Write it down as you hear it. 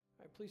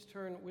right, please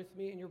turn with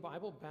me in your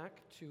Bible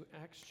back to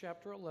Acts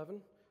chapter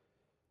 11.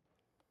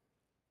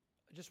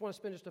 I just want to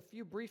spend just a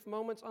few brief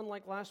moments.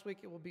 Unlike last week,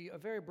 it will be a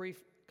very brief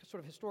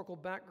sort of historical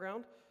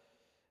background.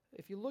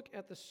 If you look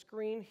at the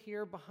screen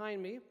here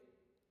behind me,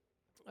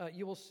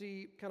 you will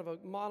see kind of a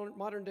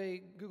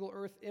modern-day Google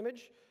Earth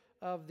image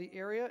of the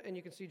area, and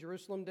you can see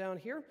Jerusalem down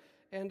here.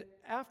 And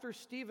after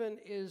Stephen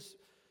is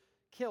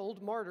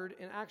killed, martyred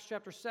in Acts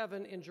chapter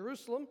 7 in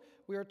Jerusalem,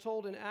 we are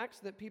told in Acts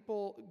that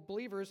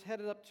believers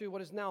headed up to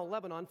what is now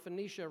Lebanon,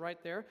 Phoenicia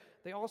right there.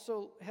 They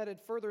also headed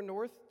further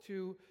north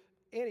to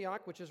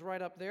Antioch, which is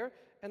right up there,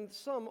 and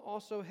some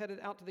also headed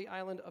out to the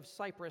island of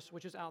Cyprus,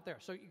 which is out there.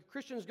 So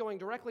Christians going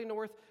directly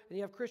north, and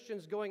you have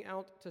Christians going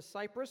out to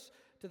Cyprus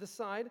to the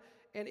side,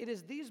 and it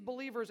is these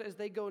believers as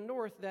they go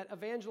north that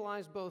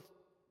evangelize both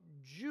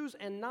Jews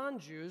and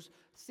non-Jews,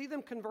 see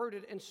them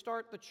converted, and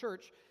start the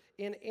church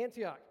in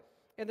Antioch.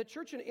 And the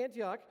church in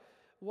Antioch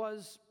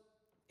was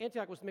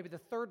maybe the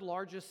third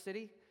largest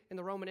city in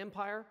the Roman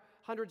Empire,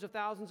 hundreds of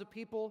thousands of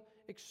people,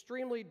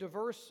 extremely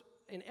diverse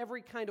in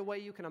every kind of way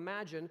you can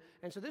imagine.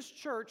 And so this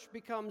church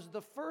becomes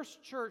the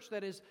first church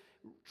that is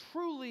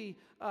truly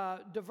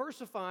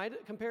diversified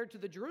compared to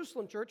the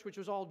Jerusalem church, which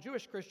was all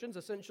Jewish Christians,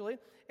 essentially.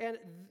 And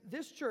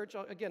this church,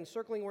 again,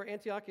 circling where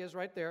Antioch is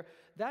right there,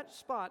 that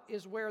spot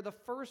is where the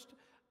first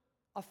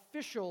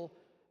official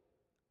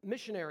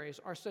missionaries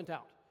are sent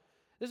out.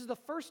 This is the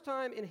first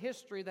time in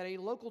history that a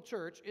local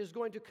church is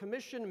going to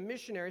commission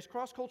missionaries,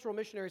 cross-cultural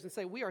missionaries, and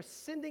say, we are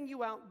sending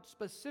you out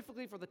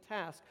specifically for the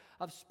task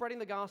of spreading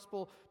the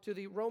gospel to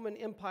the Roman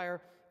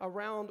Empire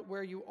around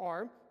where you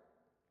are.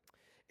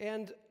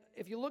 And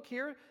if you look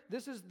here,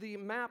 this is the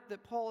map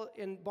that Paul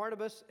and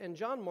Barnabas and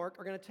John Mark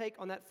are going to take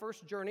on that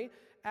first journey.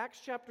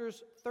 Acts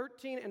chapters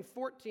 13 and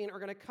 14 are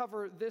going to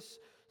cover this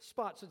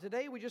spot. So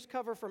today we just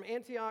cover from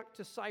Antioch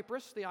to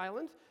Cyprus, the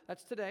island.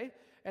 That's today.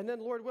 And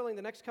then, Lord willing,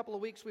 the next couple of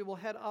weeks we will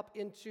head up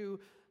into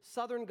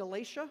southern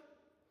Galatia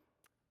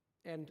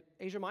and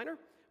Asia Minor,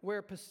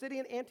 where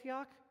Pisidian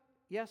Antioch,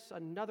 yes,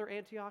 another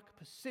Antioch.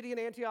 Pisidian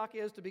Antioch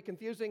is, to be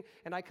confusing,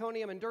 and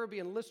Iconium and Derbe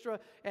and Lystra.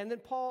 And then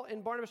Paul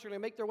and Barnabas are going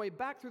to make their way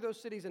back through those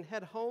cities and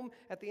head home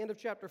at the end of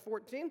chapter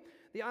 14.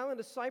 The island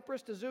of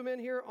Cyprus, to zoom in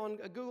here on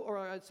a Google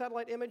or a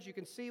satellite image, you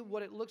can see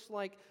what it looks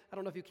like. I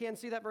don't know if you can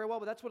see that very well,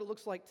 but that's what it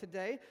looks like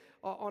today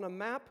on a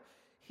map.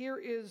 Here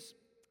is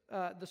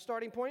the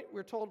starting point.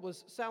 We're told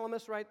was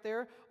Salamis right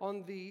there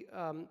on the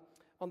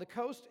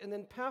coast, and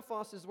then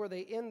Paphos is where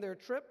they end their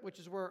trip, which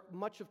is where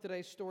much of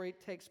today's story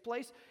takes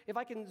place. If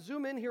I can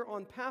zoom in here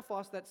on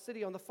Paphos, that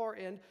city on the far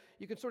end,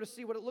 you can sort of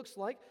see what it looks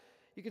like.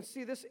 You can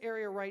see this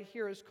area right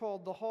here is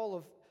called the Hall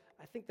of,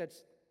 I think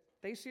that's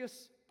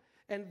Theseus,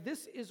 and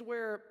this is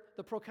where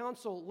the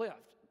proconsul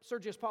lived.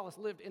 Sergius Paulus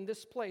lived in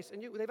this place,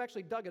 and they've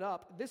actually dug it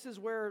up. This is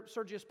where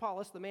Sergius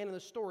Paulus, the man in the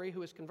story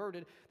who is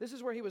converted, this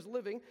is where he was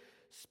living.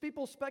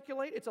 People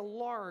speculate it's a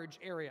large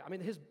area. I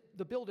mean,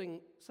 the building,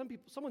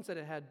 someone said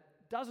it had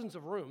dozens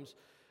of rooms,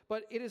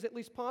 but it is at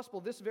least possible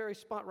this very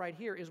spot right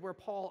here is where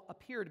Paul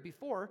appeared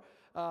before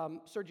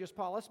Sergius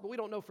Paulus, but we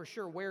don't know for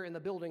sure where in the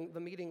building the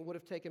meeting would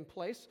have taken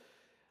place.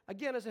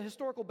 Again, as a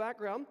historical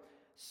background,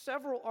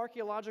 several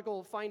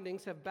archaeological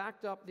findings have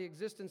backed up the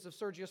existence of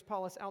Sergius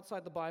Paulus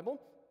outside the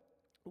Bible.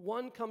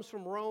 One comes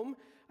from Rome.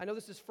 I know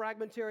this is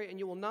fragmentary and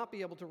you will not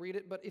be able to read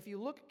it, but if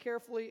you look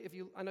carefully,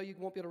 I know you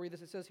won't be able to read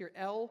this, it says here,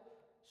 L.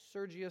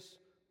 Sergius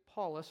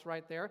Paulus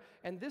right there,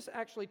 and this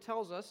actually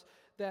tells us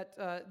that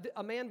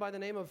a man by the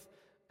name of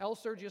L.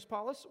 Sergius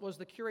Paulus was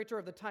the curator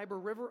of the Tiber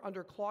River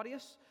under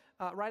Claudius,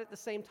 right at the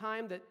same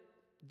time that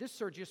this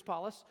Sergius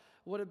Paulus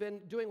would have been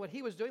doing what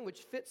he was doing,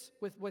 which fits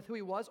with who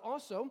he was.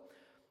 Also,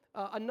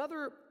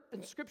 another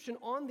inscription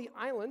on the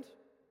island,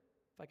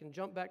 if I can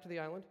jump back to the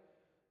island,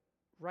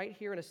 right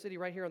here in a city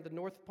right here on the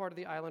north part of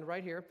the island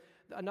right here,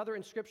 another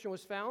inscription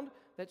was found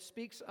that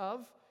speaks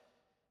of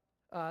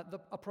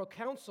a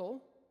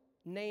proconsul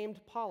named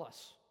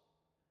Paulus.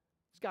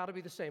 It's got to be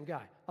the same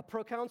guy. A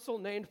proconsul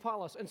named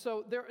Paulus. And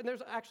so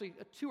there's actually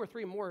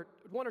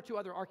one or two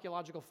other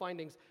archaeological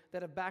findings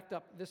that have backed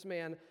up this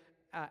man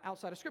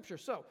outside of Scripture.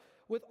 So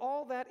with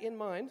all that in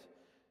mind,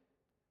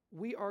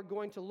 we are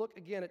going to look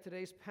again at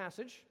today's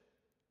passage.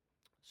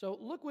 So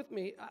look with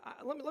me.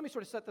 Let me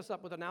sort of set this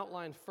up with an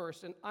outline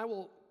first, and I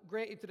will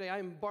grant you today I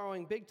am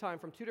borrowing big time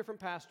from two different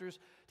pastors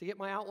to get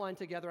my outline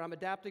together. I'm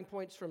adapting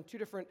points from two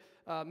different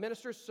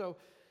ministers. So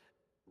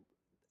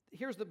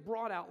here's the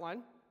broad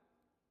outline.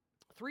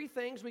 3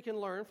 things we can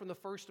learn from the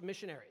first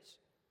missionaries.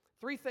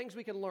 3 things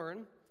we can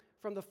learn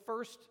from the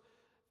first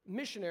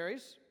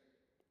missionaries.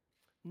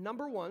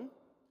 Number 1,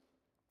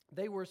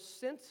 they were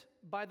sent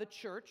by the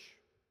church.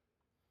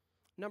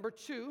 Number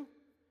 2,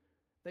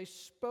 they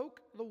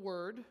spoke the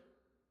word.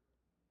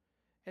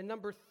 And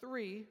number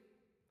 3,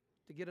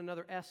 to get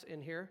another S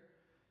in here,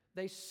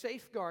 they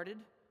safeguarded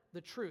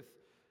the truth.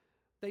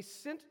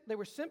 They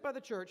were sent by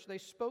the church, they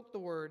spoke the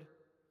word,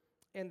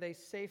 and they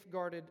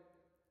safeguarded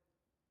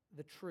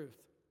the truth.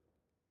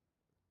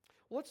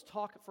 Well, let's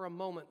talk for a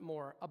moment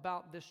more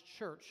about this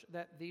church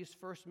that these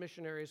first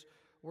missionaries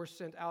were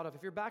sent out of.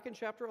 If you're back in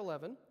chapter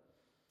 11,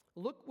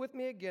 Look with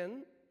me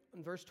again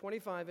in verse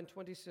 25 and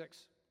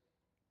 26.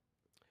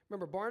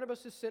 Remember,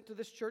 Barnabas is sent to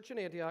this church in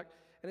Antioch,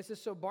 and it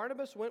says, "So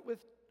Barnabas went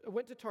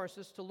to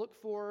Tarsus to look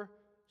for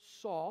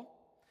Saul,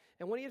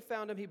 and when he had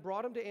found him, he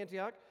brought him to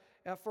Antioch.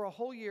 For a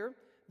whole year,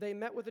 they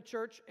met with the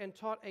church and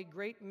taught a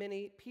great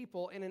many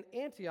people, and in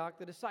Antioch,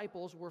 the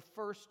disciples were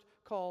first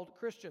called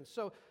Christians."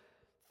 So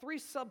 3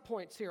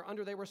 subpoints here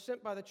under they were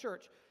sent by the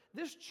church.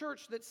 This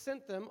church that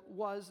sent them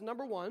was,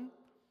 number 1,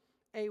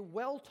 a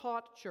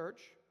well-taught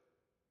church.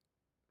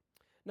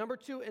 Number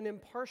 2, an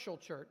impartial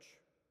church.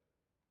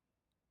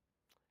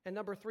 And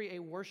number 3, a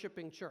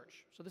worshiping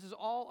church. So this is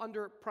all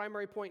under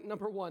primary point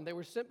number 1. They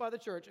were sent by the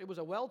church. It was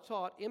a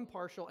well-taught,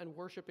 impartial, and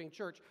worshiping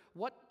church.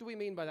 What do we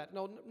mean by that?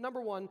 No,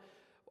 number 1,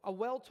 a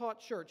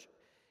well-taught church.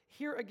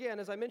 Here again,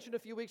 as I mentioned a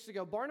few weeks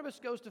ago, Barnabas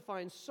goes to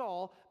find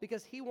Saul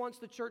because he wants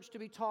the church to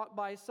be taught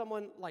by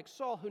someone like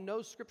Saul who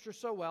knows Scripture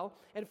so well.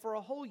 And for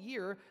a whole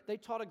year, they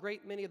taught a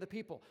great many of the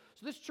people.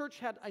 So this church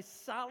had a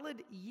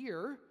solid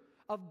year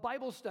of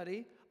Bible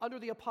study under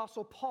the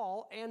Apostle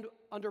Paul and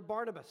under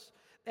Barnabas.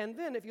 And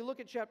then if you look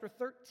at chapter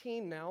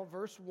 13 now,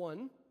 verse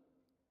 1,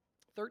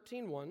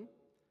 13:1,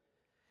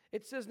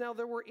 it says, "Now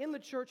there were in the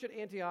church at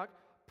Antioch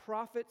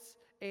prophets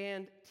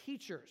and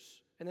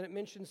teachers." And then it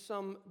mentions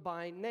some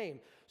by name.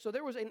 So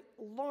there was a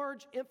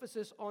large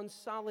emphasis on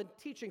solid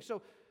teaching.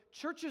 So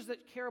churches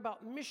that care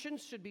about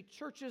missions should be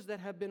churches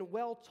that have been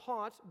well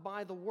taught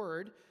by the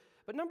Word.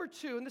 But number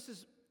 2, and this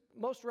is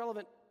most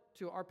relevant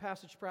to our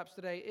passage perhaps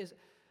today, is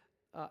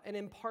an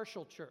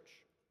impartial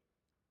church.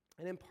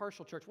 An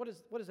impartial church. What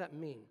does that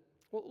mean?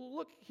 Well,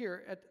 look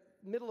here at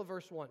middle of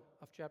verse 1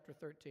 of chapter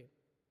 13.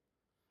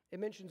 It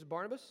mentions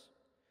Barnabas,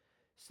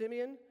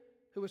 Simeon,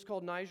 who was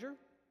called Niger,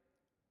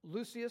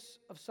 Lucius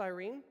of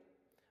Cyrene,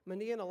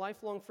 Manaen, a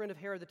lifelong friend of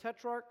Herod the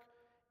Tetrarch,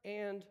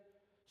 and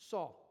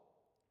Saul.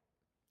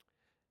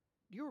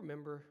 Do you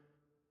remember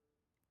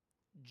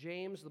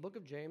James, the book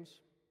of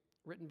James,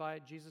 written by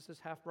Jesus'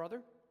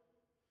 half-brother?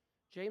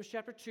 James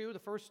chapter 2, the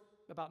first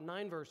about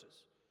 9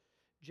 verses.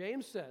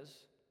 James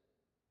says,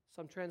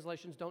 some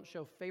translations don't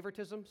show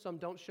favoritism, some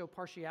don't show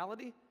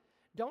partiality.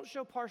 Don't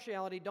show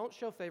partiality, don't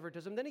show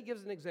favoritism. Then he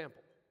gives an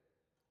example.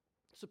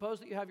 Suppose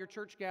that you have your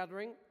church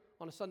gathering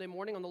on a Sunday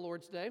morning on the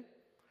Lord's Day,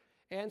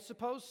 and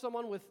suppose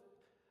someone with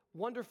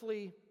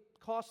wonderfully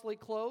costly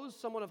clothes,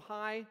 someone of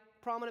high,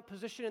 prominent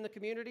position in the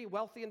community,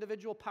 wealthy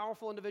individual,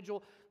 powerful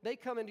individual, they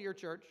come into your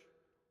church,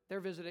 they're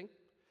visiting,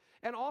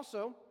 and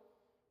also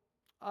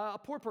a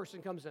poor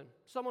person comes in,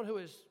 someone who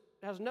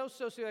has no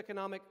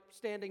socioeconomic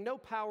standing, no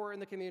power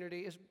in the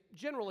community, is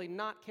generally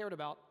not cared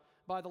about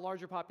by the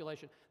larger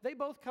population. They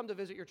both come to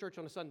visit your church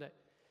on a Sunday.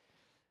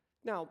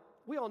 Now,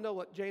 we all know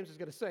what James is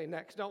going to say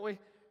next, don't we?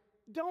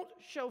 Don't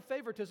show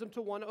favoritism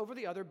to one over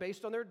the other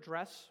based on their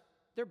dress,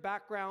 their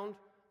background,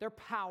 their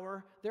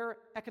power, their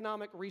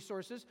economic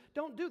resources.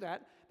 Don't do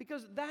that,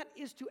 because that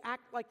is to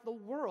act like the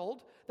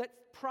world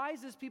that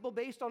prizes people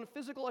based on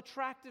physical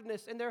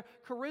attractiveness and their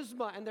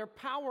charisma and their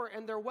power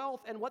and their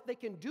wealth and what they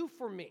can do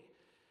for me.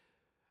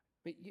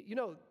 You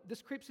know,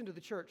 this creeps into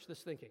the church,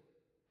 this thinking.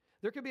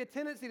 There could be a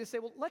tendency to say,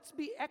 well, let's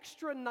be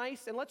extra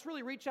nice and let's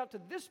really reach out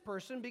to this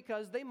person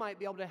because they might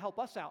be able to help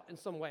us out in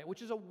some way,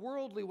 which is a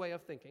worldly way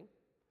of thinking.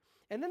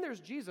 And then there's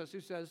Jesus who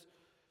says,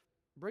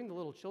 bring the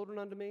little children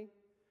unto me,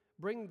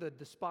 bring the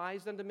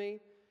despised unto me.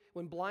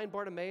 When blind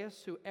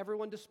Bartimaeus, who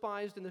everyone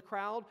despised in the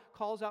crowd,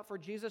 calls out for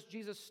Jesus,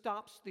 Jesus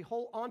stops the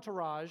whole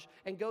entourage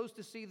and goes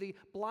to see the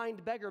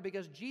blind beggar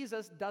because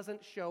Jesus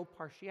doesn't show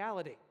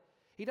partiality.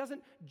 He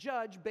doesn't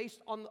judge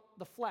based on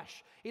the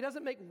flesh. He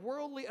doesn't make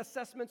worldly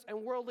assessments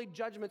and worldly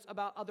judgments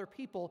about other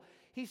people.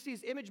 He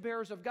sees image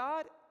bearers of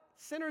God,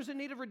 sinners in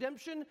need of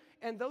redemption,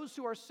 and those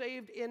who are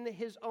saved in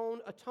his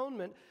own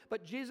atonement.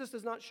 But Jesus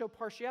does not show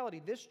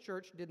partiality. This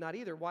church did not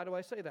either. Why do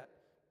I say that?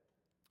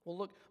 Well,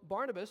 look,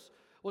 Barnabas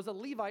was a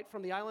Levite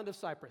from the island of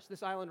Cyprus,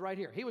 this island right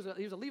here. He was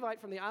a Levite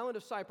from the island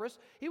of Cyprus.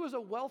 He was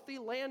a wealthy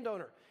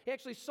landowner. He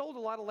actually sold a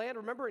lot of land,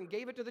 remember, and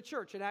gave it to the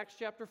church in Acts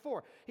chapter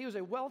 4. He was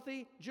a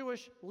wealthy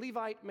Jewish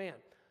Levite man.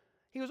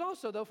 He was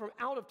also, though, from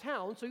out of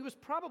town, so he was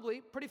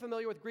probably pretty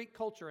familiar with Greek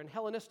culture and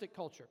Hellenistic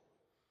culture.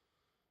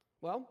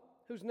 Well,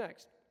 who's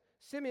next?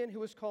 Simeon,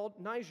 who was called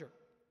Niger.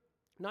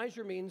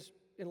 Niger means,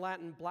 in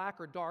Latin, black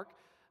or dark.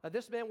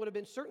 This man would have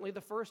been certainly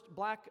the first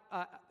black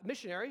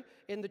missionary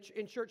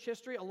in church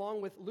history,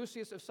 along with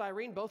Lucius of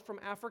Cyrene, both from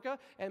Africa,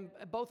 and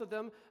both of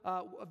them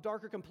of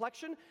darker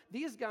complexion.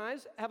 These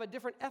guys have a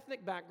different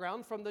ethnic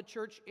background from the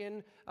church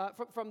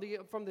from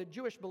the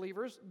Jewish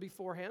believers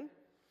beforehand.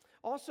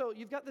 Also,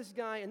 you've got this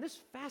guy, and this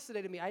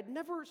fascinated me. I'd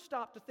never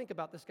stopped to think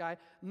about this guy,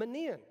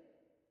 Manaen.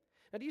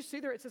 Now, do you see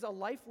there? It says a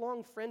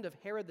lifelong friend of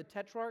Herod the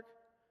Tetrarch.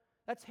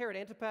 That's Herod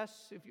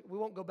Antipas. We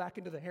won't go back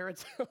into the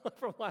Herods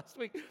from last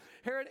week.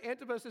 Herod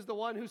Antipas is the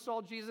one who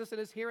saw Jesus in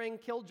his hearing,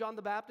 killed John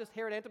the Baptist.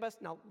 Herod Antipas,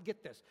 now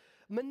get this.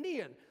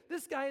 Manaen,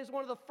 this guy is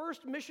one of the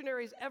first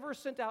missionaries ever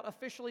sent out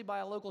officially by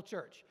a local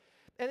church.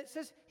 And it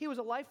says he was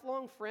a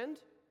lifelong friend.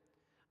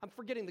 I'm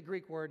forgetting the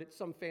Greek word. It's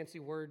some fancy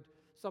word,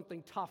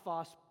 something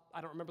taphos. I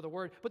don't remember the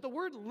word. But the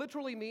word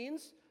literally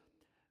means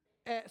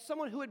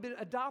someone who had been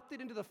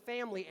adopted into the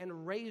family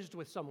and raised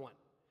with someone.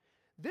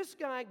 This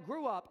guy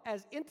grew up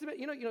as intimate,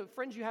 you know,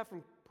 friends you have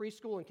from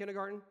preschool and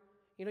kindergarten.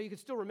 You know, you can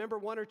still remember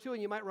one or two,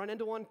 and you might run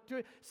into one,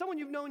 two, someone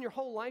you've known your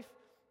whole life.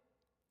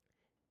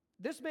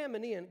 This man,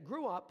 Manaen,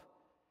 grew up,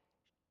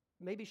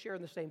 maybe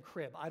sharing the same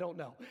crib, I don't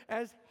know,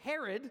 as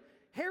Herod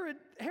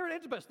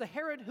Antipas, the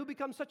Herod who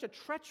becomes such a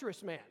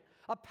treacherous man,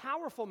 a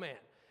powerful man,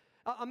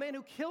 a man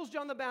who kills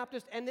John the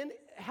Baptist and then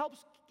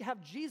helps have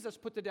Jesus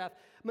put to death.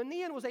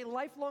 Manaen was a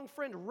lifelong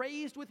friend,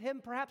 raised with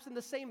him perhaps in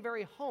the same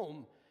very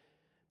home.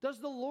 Does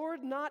the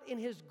Lord not in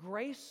his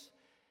grace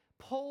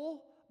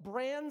pull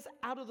brands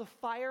out of the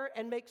fire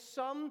and make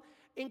some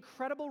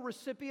incredible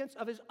recipients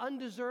of his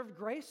undeserved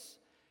grace?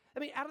 I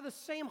mean, out of the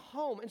same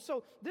home. And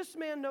so this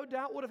man no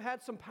doubt would have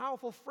had some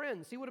powerful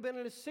friends. He would have been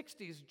in his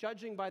 60s,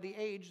 judging by the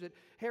age that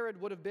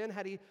Herod would have been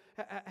had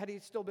he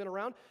still been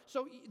around.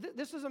 So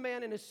this is a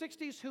man in his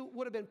 60s who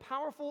would have been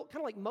powerful,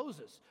 kind of like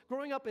Moses,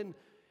 growing up in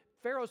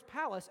Pharaoh's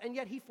palace, and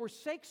yet he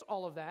forsakes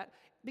all of that,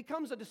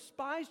 becomes a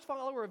despised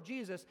follower of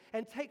Jesus,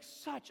 and takes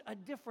such a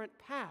different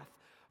path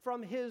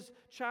from his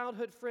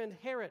childhood friend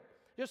Herod.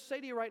 Just say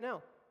to you right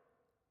now,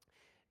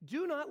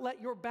 do not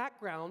let your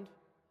background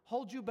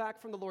hold you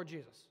back from the Lord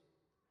Jesus.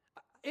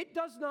 It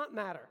does not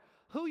matter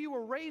who you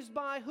were raised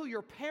by, who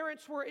your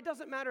parents were. It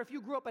doesn't matter if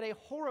you grew up in a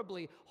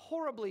horribly,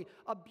 horribly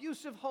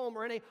abusive home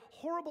or in a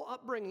horrible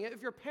upbringing.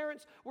 If your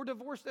parents were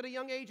divorced at a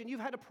young age and you've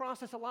had to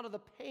process a lot of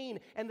the pain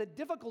and the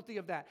difficulty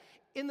of that.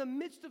 In the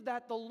midst of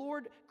that, the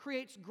Lord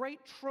creates great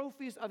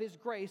trophies of his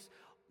grace,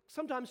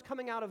 sometimes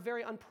coming out of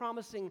very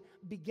unpromising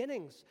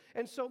beginnings.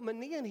 And so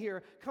Manaen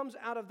here comes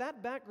out of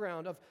that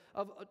background of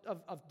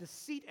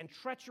deceit and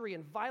treachery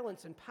and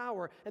violence and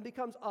power and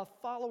becomes a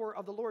follower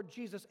of the Lord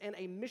Jesus and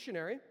a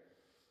missionary.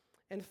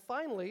 And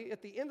finally,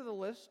 at the end of the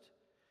list,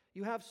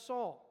 you have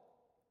Saul.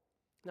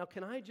 Now,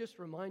 can I just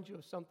remind you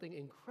of something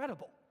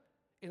incredible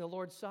in the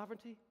Lord's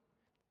sovereignty?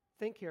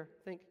 Think here,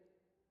 think.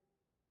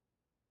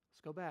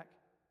 Let's go back.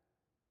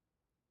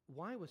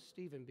 Why was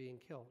Stephen being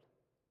killed?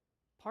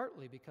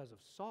 Partly because of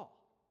Saul,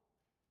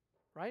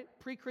 right?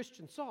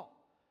 Pre-Christian Saul.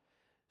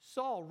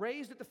 Saul,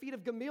 raised at the feet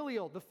of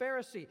Gamaliel, the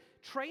Pharisee,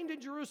 trained in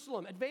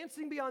Jerusalem,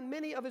 advancing beyond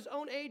many of his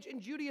own age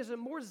in Judaism,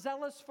 more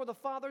zealous for the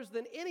fathers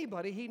than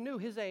anybody he knew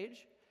his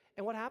age.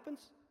 And what happens?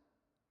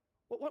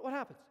 What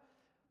happens?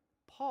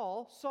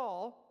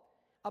 Saul,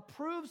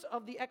 approves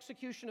of the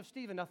execution of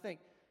Stephen. Now think,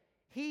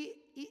 he,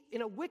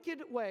 in a wicked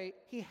way,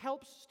 he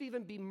helps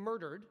Stephen be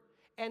murdered,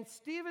 and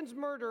Stephen's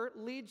murder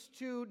leads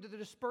to the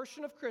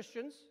dispersion of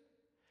Christians,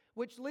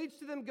 which leads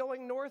to them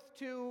going north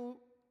to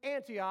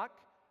Antioch,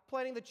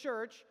 planting the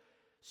church.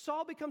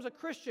 Saul becomes a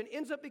Christian,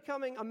 ends up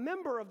becoming a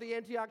member of the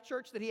Antioch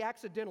church that he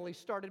accidentally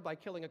started by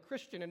killing a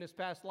Christian in his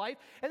past life.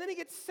 And then he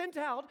gets sent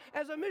out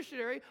as a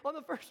missionary on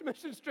the first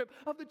mission trip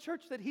of the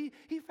church that he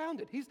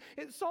founded.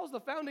 Saul's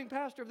the founding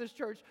pastor of this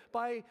church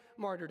by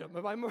martyrdom,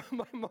 by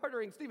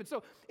martyring Stephen.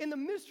 So in the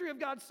mystery of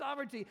God's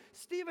sovereignty,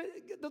 Stephen,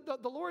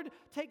 the Lord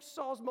takes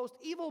Saul's most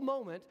evil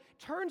moment,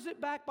 turns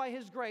it back by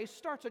his grace,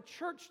 starts a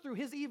church through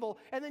his evil,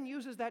 and then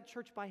uses that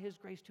church by his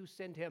grace to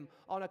send him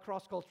on a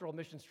cross-cultural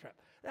missions trip.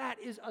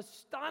 That is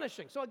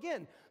astonishing. So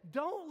again,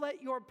 don't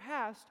let your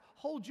past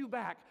hold you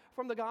back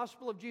from the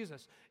gospel of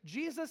Jesus.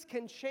 Jesus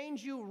can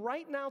change you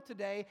right now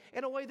today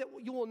in a way that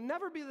you will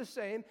never be the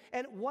same,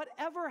 and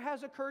whatever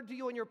has occurred to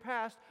you in your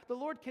past, the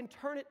Lord can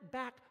turn it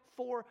back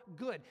for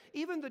good.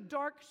 Even the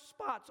dark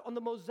spots on the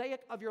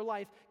mosaic of your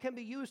life can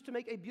be used to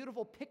make a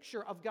beautiful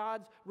picture of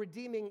God's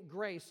redeeming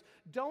grace.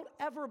 Don't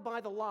ever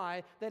buy the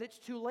lie that it's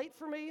too late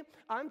for me,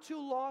 I'm too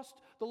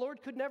lost, the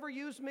Lord could never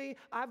use me,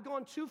 I've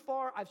gone too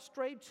far, I've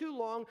strayed too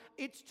long,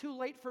 it's too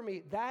late for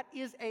me. That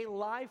is a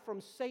lie from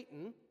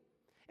Satan.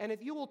 And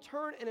if you will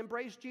turn and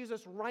embrace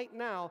Jesus right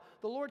now,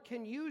 the Lord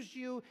can use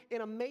you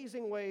in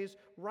amazing ways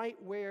right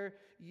where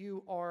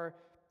you are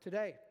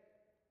today.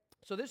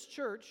 So this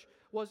church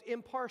was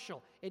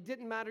impartial. It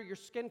didn't matter your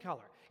skin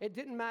color. It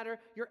didn't matter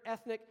your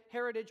ethnic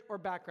heritage or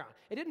background.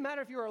 It didn't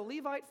matter if you were a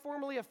Levite,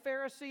 formerly a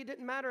Pharisee. It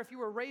didn't matter if you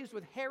were raised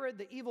with Herod,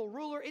 the evil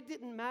ruler. It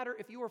didn't matter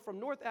if you were from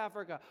North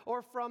Africa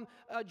or from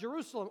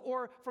Jerusalem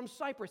or from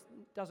Cyprus.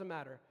 It doesn't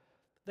matter.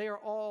 They are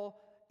all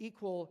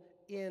equal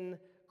in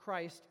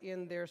Christ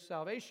in their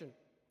salvation.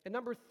 And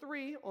number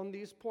 3 on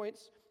these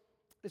points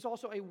is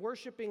also a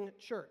worshiping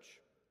church.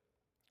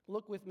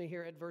 Look with me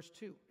here at verse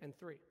 2 and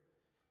 3.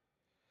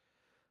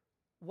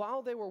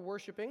 While they were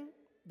worshiping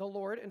the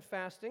Lord and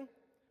fasting,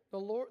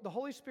 the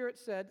Holy Spirit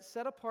said,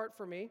 "Set apart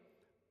for me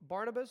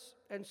Barnabas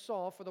and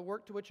Saul for the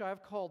work to which I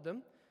have called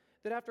them."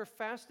 That after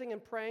fasting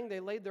and praying, they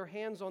laid their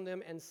hands on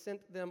them and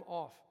sent them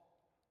off.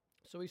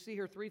 So we see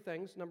here 3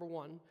 things. Number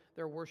 1,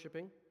 they're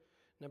worshiping.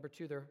 Number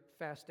 2, they're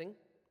fasting.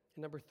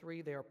 And number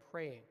 3, they are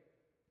praying.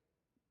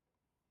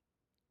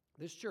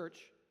 This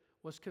church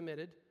was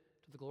committed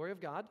to the glory of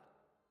God,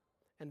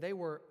 and they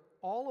were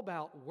all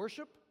about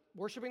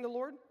worshiping the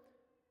Lord,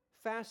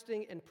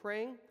 fasting and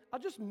praying. I'll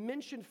just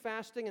mention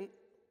fasting, and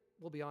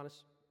we'll be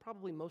honest,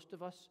 probably most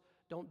of us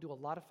don't do a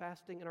lot of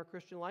fasting in our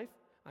Christian life.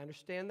 I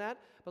understand that,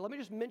 but let me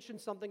just mention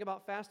something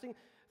about fasting.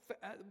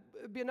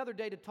 it'd be another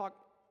day to talk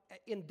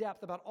in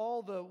depth about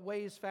all the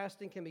ways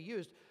fasting can be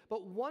used.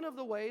 But one of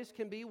the ways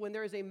can be when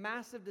there is a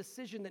massive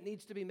decision that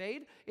needs to be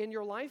made in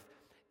your life.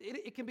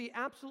 It can be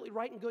absolutely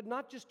right and good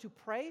not just to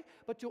pray,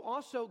 but to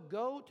also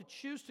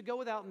choose to go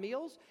without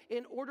meals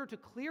in order to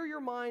clear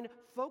your mind,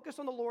 focus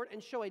on the Lord,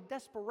 and show a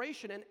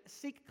desperation and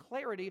seek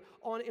clarity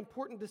on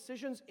important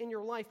decisions in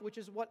your life, which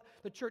is what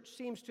the church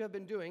seems to have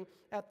been doing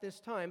at this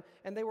time.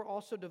 And they were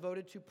also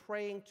devoted to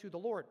praying to the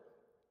Lord.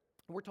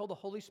 We're told the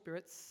Holy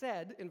Spirit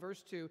said in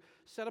verse 2,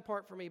 "Set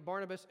apart for me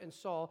Barnabas and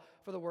Saul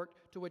for the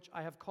work to which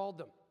I have called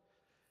them."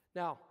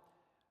 Now,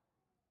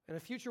 in a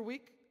future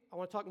week, I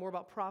want to talk more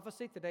about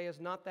prophecy. Today is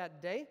not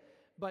that day.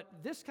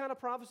 But this kind of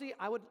prophecy,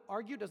 I would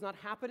argue, does not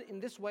happen in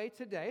this way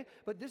today.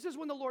 But this is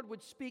when the Lord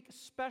would speak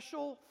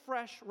special,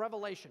 fresh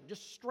revelation,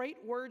 just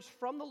straight words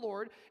from the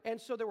Lord. And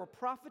so there were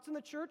prophets in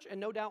the church, and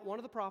no doubt one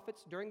of the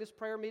prophets during this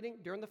prayer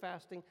meeting, during the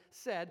fasting,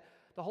 said,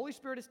 "The Holy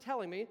Spirit is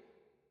telling me,"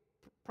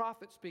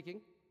 prophet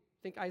speaking,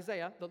 think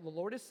Isaiah, that the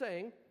Lord is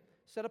saying,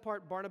 "Set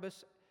apart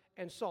Barnabas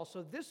and Saul."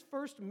 So this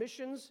first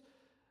missions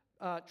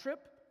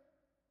trip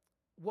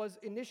was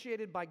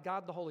initiated by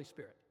God the Holy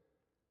Spirit.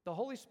 The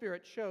Holy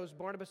Spirit chose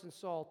Barnabas and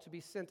Saul to be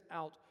sent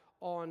out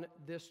on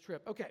this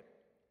trip. Okay,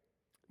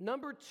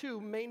 number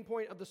 2 main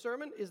point of the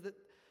sermon is that,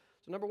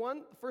 so number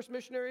 1, the first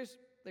missionaries,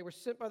 they were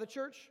sent by the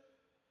church.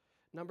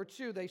 Number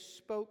 2, they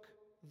spoke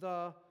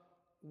the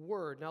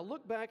word. Now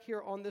look back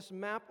here on this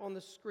map on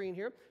the screen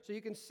here. So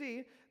you can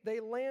see they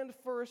land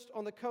first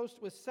on the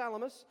coast with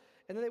Salamis,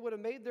 and then they would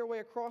have made their way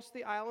across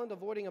the island,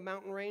 avoiding a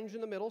mountain range in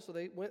the middle. So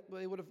they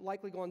would have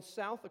likely gone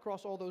south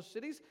across all those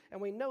cities,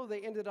 and we know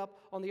they ended up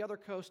on the other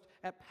coast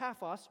at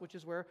Paphos, which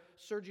is where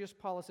Sergius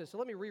Paulus is. So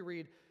let me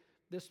reread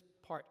this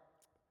part.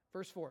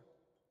 Verse 4.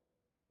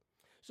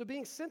 "So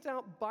being sent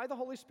out by the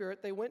Holy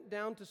Spirit, they went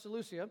down to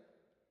Seleucia."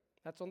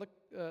 That's on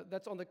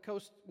the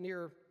coast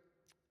near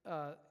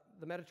the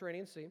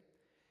Mediterranean Sea.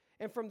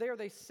 "And from there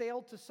they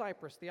sailed to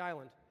Cyprus, the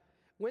island.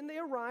 When they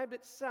arrived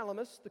at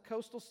Salamis, the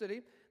coastal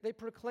city, they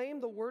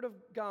proclaimed the word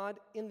of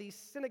God in the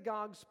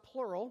synagogues,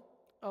 plural,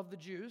 of the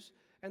Jews,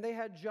 and they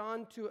had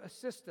John to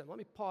assist them." Let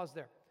me pause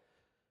there.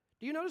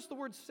 Do you notice the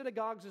word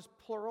synagogues is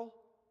plural,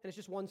 and it's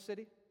just one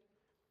city?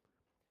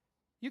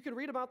 You can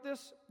read about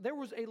this. There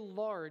was a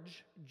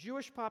large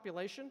Jewish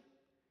population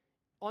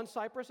on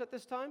Cyprus at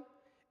this time,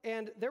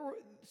 and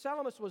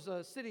Salamis was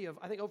a city of,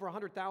 I think, over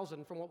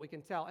 100,000 from what we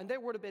can tell, and there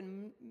would have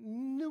been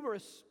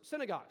numerous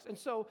synagogues. And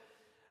so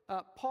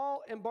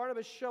Paul and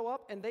Barnabas show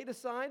up, and they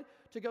decide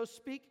to go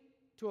speak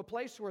to a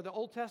place where the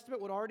Old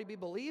Testament would already be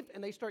believed,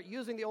 and they start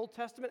using the Old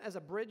Testament as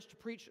a bridge to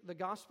preach the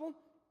gospel.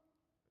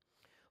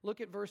 Look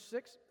at verse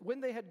 6. "When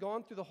they had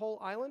gone through the whole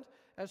island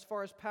as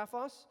far as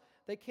Paphos,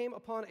 they came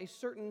upon a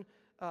certain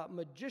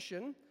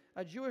magician,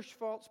 a Jewish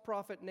false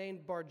prophet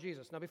named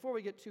Bar-Jesus." Now, before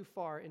we get too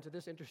far into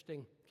this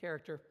interesting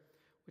character,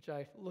 which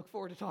I look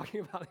forward to talking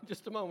about in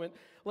just a moment,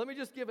 let me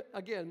just give,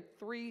 again,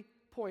 3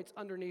 points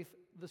underneath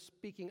the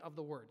speaking of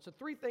the word. So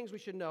 3 things we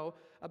should know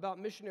about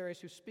missionaries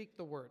who speak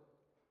the word.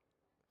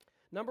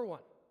 Number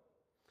 1,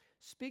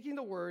 speaking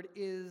the word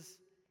is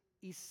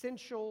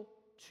essential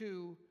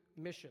to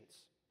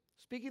missions.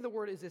 Speaking the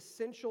word is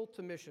essential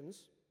to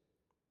missions.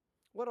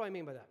 What do I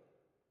mean by that?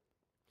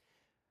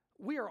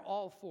 We are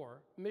all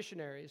for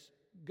missionaries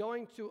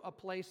going to a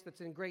place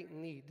that's in great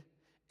need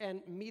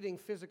and meeting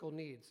physical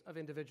needs of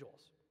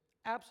individuals.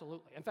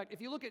 Absolutely. In fact,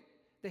 if you look at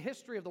the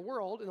history of the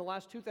world in the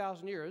last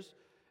 2,000 years,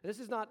 and this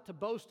is not to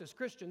boast as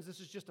Christians, this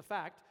is just a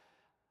fact,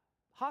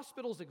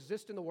 hospitals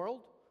exist in the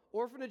world,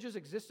 orphanages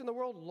exist in the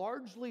world,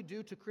 largely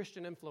due to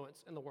Christian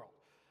influence in the world,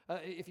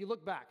 if you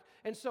look back.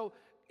 And so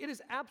it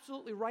is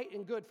absolutely right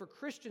and good for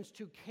Christians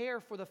to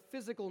care for the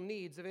physical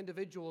needs of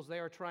individuals they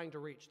are trying to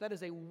reach. That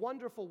is a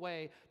wonderful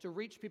way to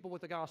reach people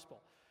with the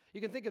gospel.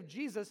 You can think of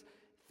Jesus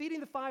feeding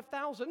the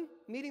 5,000,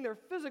 meeting their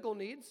physical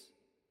needs,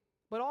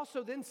 but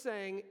also then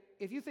saying,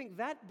 if you think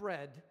that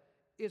bread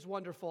is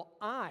wonderful,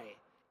 I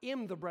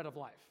am the bread of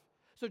life.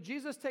 So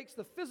Jesus takes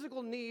the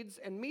physical needs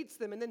and meets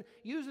them and then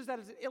uses that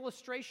as an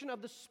illustration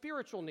of the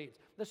spiritual needs,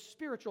 the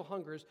spiritual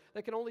hungers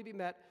that can only be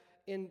met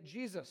in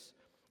Jesus.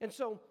 And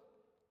so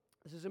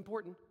this is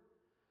important.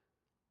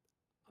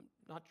 I'm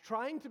not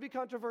trying to be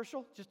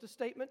controversial, just a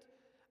statement.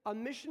 A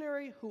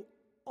missionary who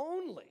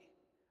only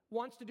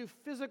wants to do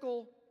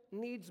physical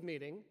needs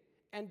meeting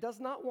and does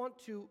not want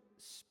to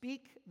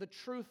speak the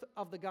truth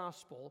of the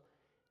gospel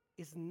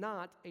is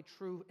not a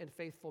true and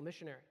faithful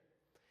missionary.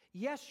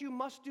 Yes, you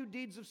must do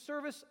deeds of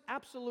service,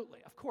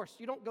 absolutely. Of course,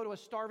 you don't go to a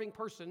starving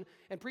person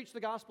and preach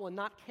the gospel and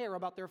not care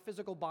about their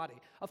physical body.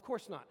 Of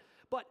course not.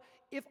 But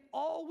if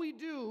all we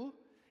do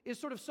is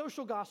sort of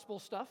social gospel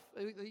stuff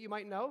that you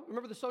might know.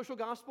 Remember the social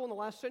gospel in the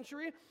last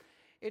century?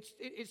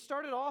 It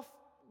started off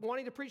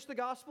wanting to preach the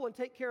gospel and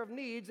take care of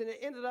needs, and it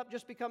ended up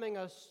just becoming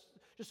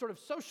just sort of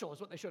social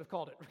is what they should have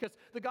called it, because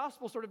the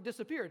gospel sort of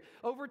disappeared.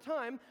 Over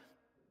time,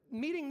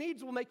 meeting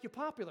needs will make you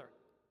popular.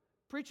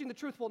 Preaching the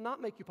truth will not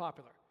make you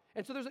popular.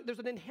 And so there's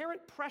an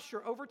inherent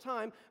pressure over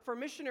time for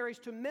missionaries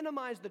to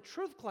minimize the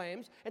truth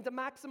claims and to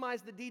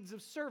maximize the deeds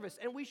of service.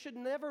 And we should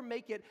never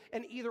make it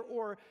an either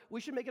or.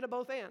 We should make it a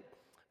both and.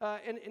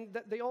 And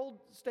the old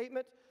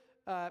statement,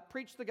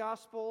 preach the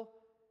gospel,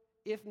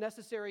 if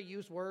necessary,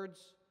 use words.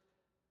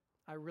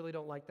 I really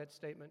don't like that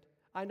statement.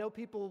 I know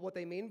people what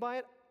they mean by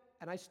it,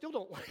 and I still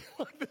don't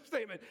like the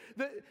statement.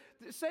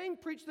 Saying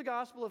preach the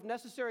gospel, if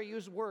necessary,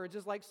 use words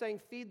is like saying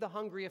feed the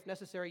hungry, if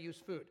necessary, use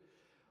food.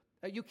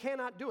 You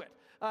cannot do it.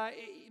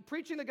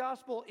 Preaching the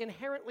gospel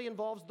inherently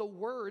involves the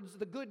words,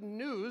 the good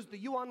news, the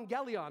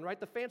euangelion, right?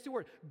 The fancy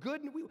word.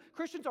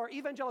 Christians are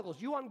evangelicals,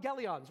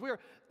 euangelions. We are,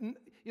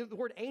 the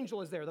word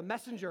angel is there, the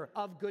messenger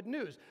of good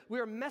news.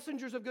 We are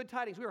messengers of good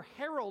tidings. We are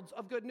heralds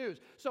of good news.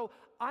 So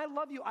I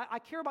love you. I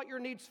care about your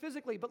needs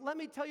physically, but let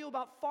me tell you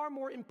about far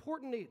more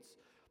important needs.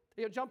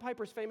 John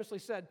Piper's famously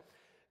said,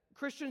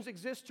 Christians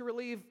exist to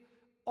relieve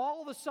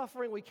all the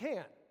suffering we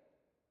can,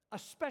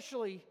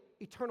 especially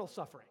eternal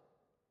suffering.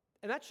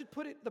 And that should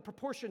put the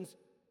proportions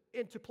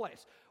into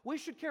place. We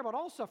should care about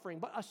all suffering,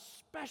 but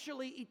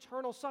especially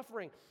eternal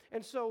suffering.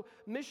 And so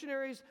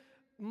missionaries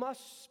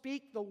must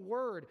speak the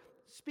word.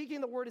 Speaking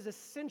the word is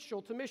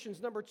essential to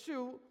missions. Number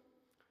two,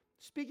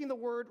 speaking the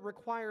word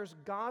requires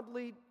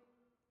godly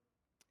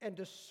and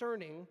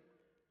discerning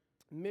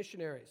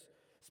missionaries.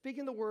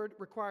 Speaking the word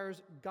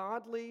requires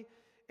godly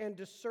and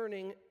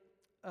discerning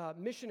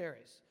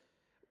missionaries.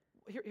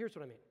 Here's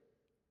what I mean.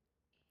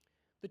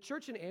 The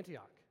church in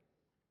Antioch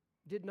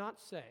did not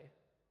say,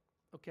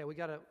 okay, we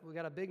got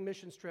a big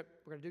mission trip.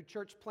 We're going to do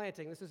church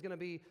planting. This is going to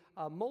be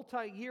a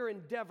multi-year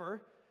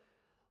endeavor.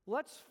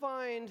 Let's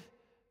find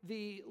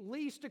the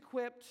least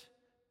equipped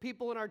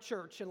people in our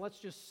church and let's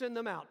just send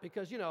them out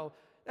because,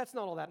 that's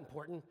not all that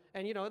important.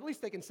 And, at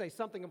least they can say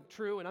something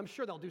true and I'm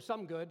sure they'll do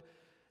some good.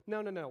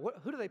 No.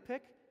 Who do they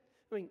pick?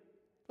 I mean,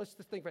 let's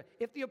just think for it.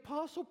 If the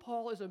Apostle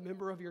Paul is a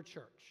member of your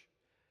church,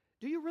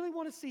 do you really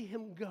want to see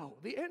him go?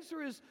 The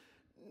answer is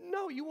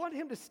no, you want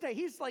him to stay.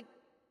 He's the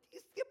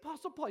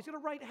Apostle Paul. He's going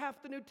to write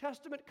half the New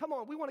Testament. Come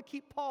on, we want to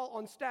keep Paul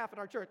on staff at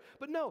our church.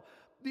 But no,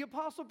 the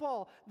Apostle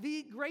Paul,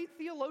 the great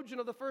theologian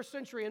of the first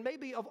century, and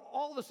maybe of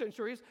all the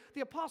centuries,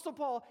 the Apostle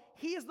Paul,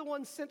 he is the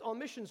one sent on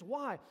missions.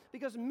 Why?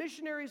 Because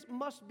missionaries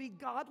must be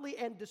godly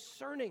and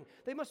discerning.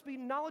 They must be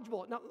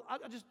knowledgeable. Now,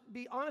 I'll just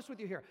be honest with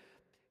you here.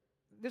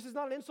 This is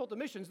not an insult to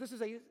missions. This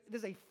is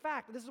a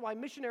fact. This is why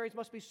missionaries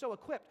must be so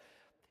equipped.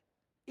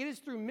 It is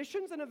through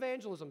missions and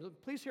evangelism.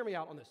 Please hear me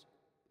out on this.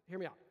 Hear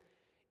me out.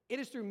 It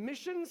is through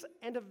missions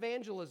and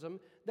evangelism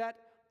that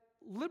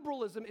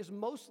liberalism is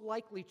most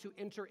likely to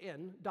enter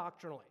in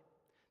doctrinally.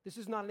 This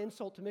is not an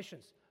insult to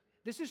missions.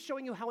 This is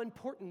showing you how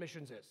important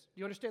missions is. Do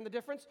you understand the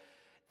difference?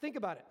 Think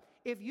about it.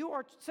 If you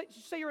are,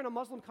 say you're in a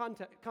Muslim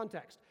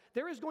context,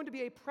 there is going to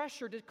be a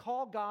pressure to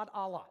call God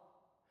Allah.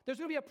 There's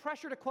going to be a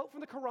pressure to quote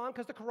from the Quran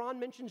because the Quran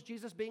mentions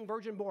Jesus being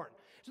virgin born.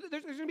 So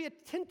there's going to be a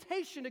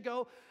temptation to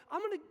go,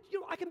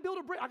 I can build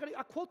a bridge.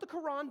 I quote the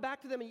Quran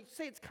back to them and you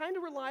say it's kind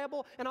of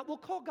reliable and we'll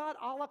call God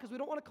Allah because we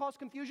don't want to cause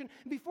confusion.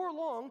 And before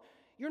long,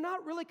 you're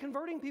not really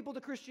converting people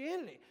to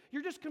Christianity.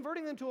 You're just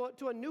converting them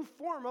to a new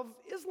form of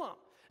Islam.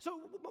 So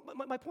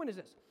my point is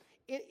this.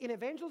 In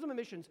evangelism and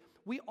missions,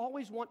 we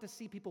always want to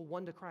see people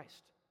won to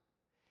Christ.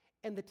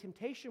 And the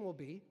temptation will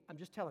be, I'm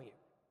just telling you,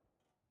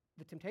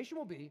 the temptation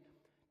will be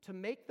to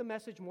make the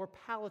message more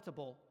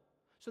palatable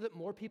so that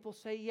more people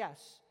say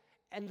yes.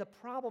 And the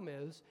problem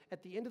is,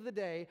 at the end of the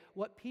day,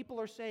 what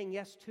people are saying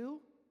yes to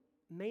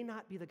may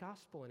not be the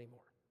gospel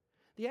anymore.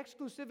 The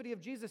exclusivity of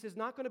Jesus is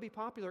not going to be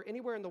popular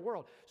anywhere in the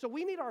world. So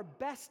we need our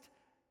best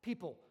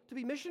people to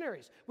be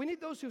missionaries. We need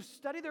those who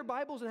study their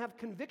Bibles and have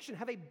conviction,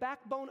 have a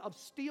backbone of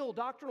steel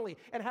doctrinally,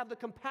 and have the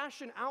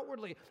compassion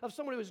outwardly of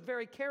someone who is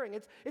very caring.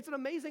 It's an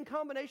amazing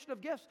combination of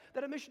gifts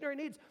that a missionary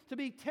needs, to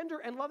be tender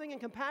and loving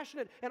and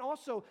compassionate and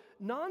also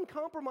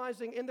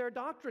non-compromising in their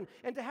doctrine,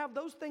 and to have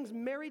those things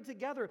married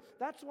together.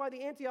 That's why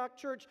the Antioch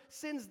church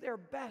sends their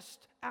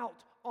best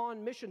out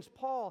on missions,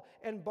 Paul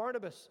and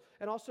Barnabas,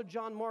 and also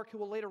John Mark, who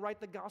will later write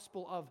the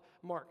Gospel of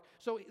Mark.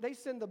 So they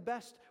send the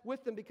best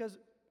with them because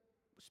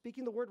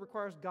speaking the word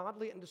requires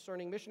godly and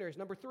discerning missionaries.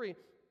 Number three,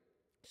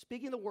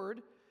 speaking the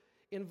word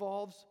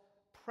involves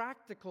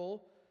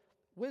practical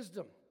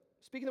wisdom.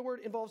 Speaking the word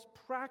involves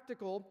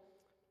practical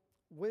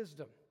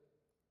wisdom.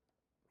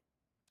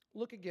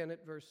 Look again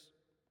at verse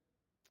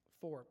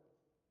 5.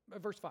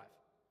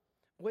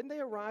 When they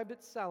arrived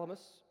at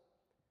Salamis,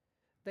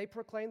 they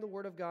proclaimed the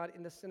word of God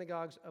in the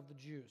synagogues of the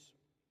Jews.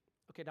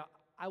 Okay, now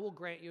I will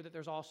grant you that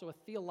there's also a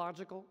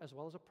theological as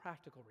well as a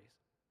practical reason.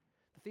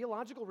 The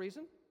theological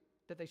reason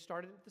that they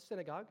started at the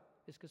synagogue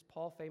is because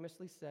Paul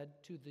famously said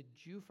to the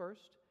Jew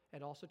first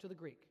and also to the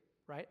Greek,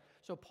 right?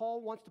 So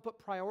Paul wants to put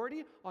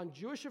priority on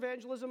Jewish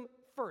evangelism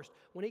first.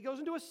 When he goes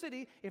into a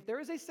city, if there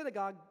is a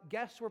synagogue,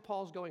 guess where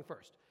Paul's going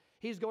first?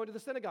 He's going to the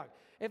synagogue.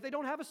 If they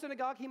don't have a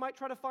synagogue, he might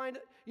try to find,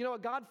 a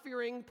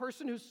God-fearing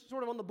person who's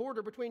sort of on the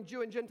border between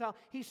Jew and Gentile.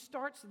 He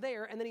starts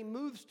there, and then he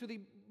moves to the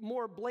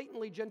more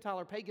blatantly Gentile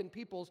or pagan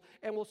peoples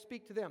and will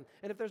speak to them.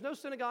 And if there's no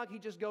synagogue, he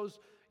just goes,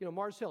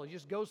 Mars Hill. He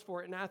just goes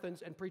for it in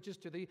Athens and preaches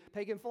to the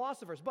pagan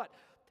philosophers. But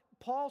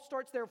Paul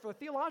starts there for a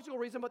theological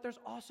reason, but there's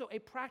also a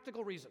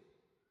practical reason.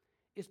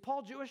 Is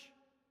Paul Jewish?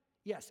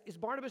 Yes. Is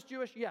Barnabas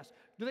Jewish? Yes.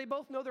 Do they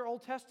both know their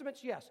Old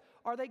Testaments? Yes.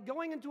 Are they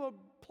going into a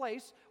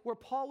place where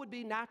Paul would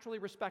be naturally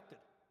respected?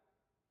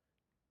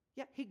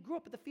 Yeah, he grew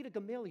up at the feet of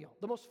Gamaliel,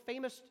 the most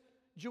famous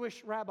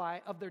Jewish rabbi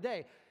of their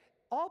day.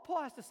 All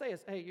Paul has to say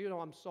is, hey,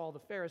 I'm Saul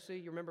the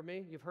Pharisee. You remember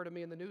me? You've heard of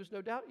me in the news,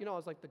 no doubt. I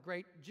was like the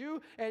great Jew,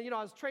 and,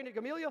 I was trained at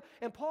Gamaliel.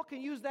 And Paul can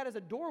use that as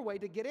a doorway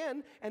to get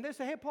in. And they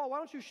say, hey, Paul, why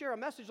don't you share a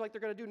message like they're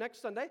going to do next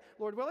Sunday,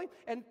 Lord willing?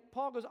 And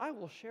Paul goes, I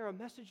will share a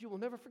message you will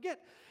never forget.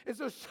 And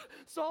so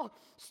Saul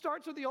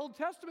starts with the Old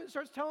Testament,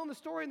 starts telling the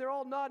story, and they're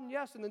all nodding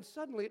yes. And then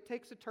suddenly it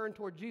takes a turn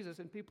toward Jesus,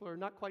 and people are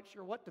not quite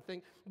sure what to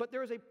think. But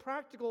there is a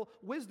practical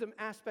wisdom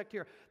aspect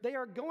here. They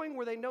are going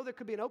where they know there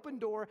could be an open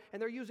door,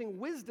 and they're using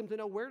wisdom to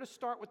know where to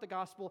start with the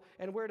gospel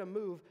and where to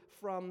move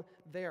from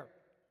there.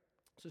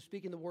 So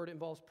speaking the word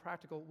involves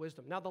practical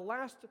wisdom. Now, the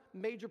last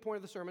major point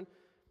of the sermon,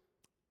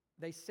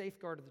 they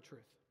safeguarded the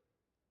truth.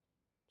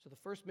 So the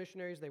first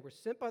missionaries, they were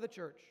sent by the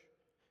church,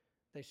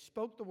 they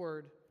spoke the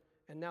word,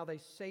 and now they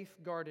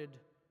safeguarded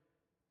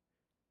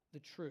the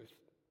truth.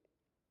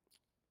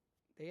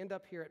 They end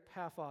up here at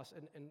Paphos,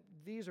 and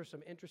these are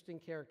some interesting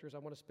characters I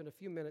want to spend a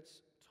few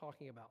minutes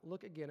talking about.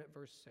 Look again at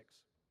verse 6.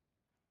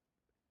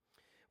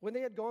 When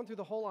they had gone through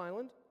the whole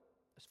island,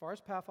 as far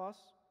as Paphos,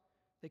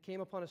 they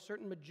came upon a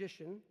certain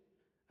magician,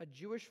 a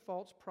Jewish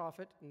false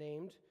prophet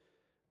named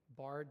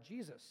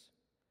Bar-Jesus.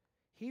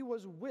 He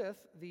was with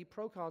the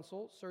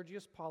proconsul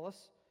Sergius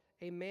Paulus,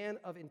 a man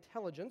of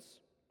intelligence,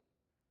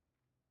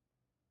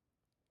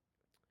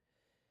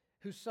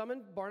 who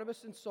summoned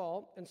Barnabas and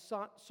Saul and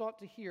sought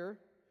to hear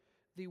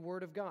the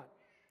word of God.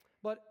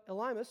 But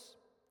Elymas,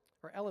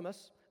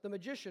 the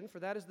magician, for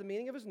that is the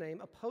meaning of his name,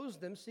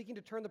 opposed them, seeking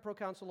to turn the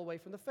proconsul away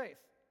from the faith.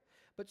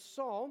 But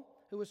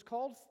Saul, who was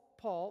called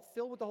Paul,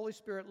 filled with the Holy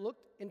Spirit,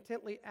 looked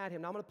intently at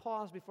him. Now I'm going to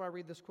pause before I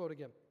read this quote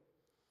again.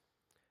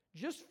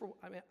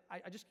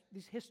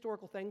 These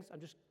historical things,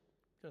 I'm just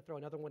going to throw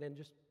another one in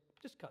just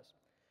because.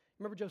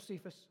 Remember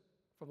Josephus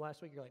from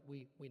last week? You're like,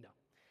 we know.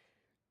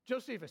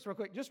 Josephus, real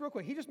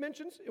quick. He just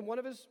mentions in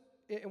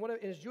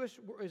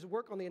his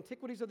work on the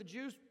antiquities of the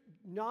Jews,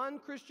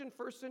 non-Christian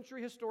first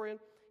century historian,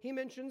 he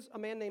mentions a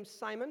man named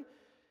Simon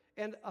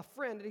and a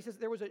friend, and he says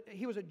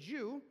he was a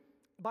Jew,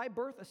 by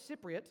birth a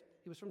Cypriot,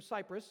 he was from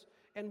Cyprus,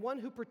 and one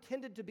who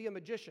pretended to be a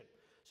magician.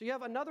 So you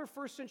have another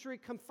first century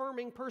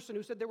confirming person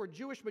who said there were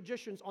Jewish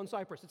magicians on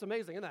Cyprus. It's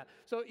amazing, isn't that?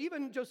 So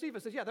even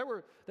Josephus says, yeah, there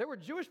were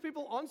Jewish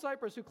people on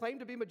Cyprus who claimed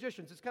to be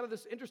magicians. It's kind of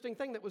this interesting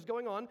thing that was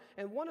going on,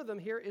 and one of them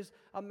here is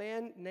a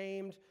man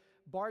named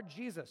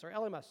Bar-Jesus, or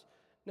Elymas.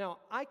 Now,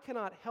 I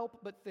cannot help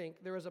but think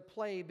there is a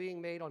play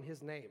being made on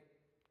his name.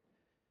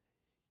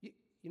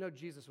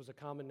 Jesus was a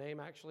common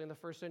name, actually, in the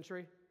first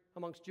century.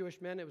 Amongst Jewish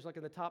men, it was like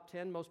in the top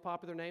 10 most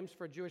popular names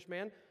for a Jewish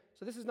man.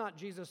 So this is not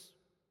Jesus,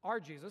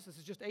 our Jesus. This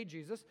is just a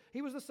Jesus.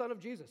 He was the son of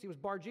Jesus. He was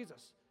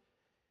Bar-Jesus.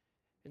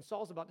 And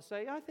Saul's about to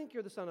say, I think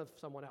you're the son of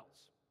someone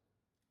else.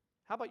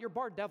 How about you're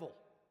Bar-Devil?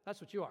 That's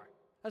what you are.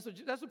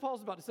 That's what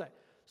Paul's about to say.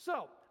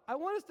 So I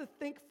want us to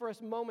think for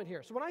a moment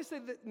here. So when I say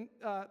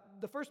that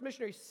the first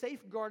missionaries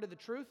safeguarded the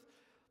truth,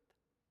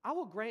 I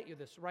will grant you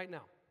this right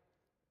now.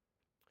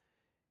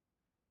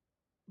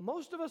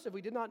 Most of us, if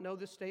we did not know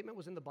this statement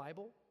was in the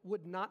Bible,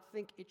 would not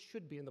think it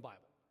should be in the Bible.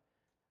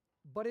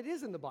 But it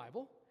is in the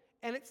Bible,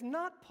 and it's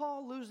not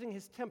Paul losing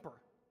his temper,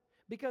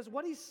 because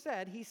what he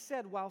said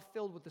while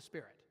filled with the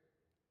Spirit.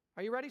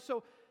 Are you ready?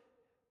 So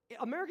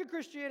American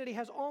Christianity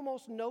has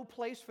almost no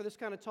place for this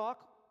kind of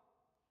talk,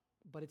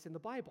 but it's in the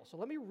Bible. So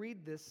let me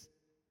read this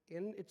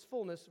in its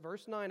fullness,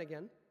 verse 9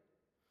 again.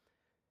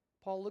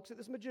 Paul looks at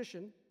this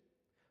magician,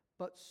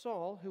 but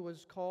Saul, who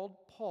was called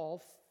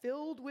Paul,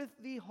 filled with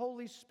the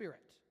Holy Spirit,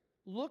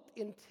 looked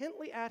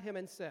intently at him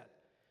and said,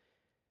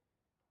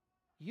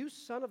 "You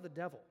son of the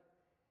devil,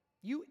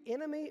 you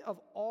enemy of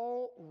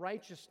all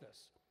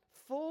righteousness,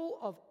 full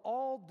of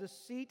all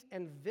deceit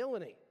and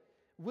villainy,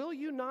 will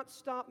you not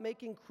stop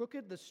making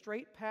crooked the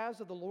straight paths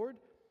of the Lord?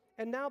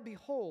 And now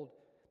behold,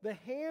 the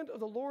hand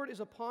of the Lord is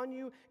upon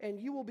you, and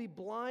you will be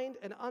blind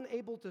and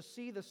unable to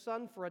see the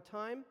sun for a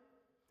time."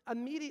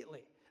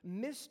 Immediately,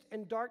 mist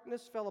and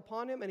darkness fell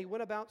upon him, and he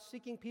went about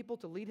seeking people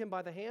to lead him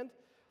by the hand.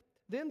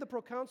 Then the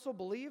proconsul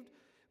believed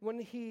when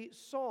he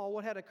saw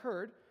what had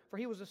occurred, for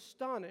he was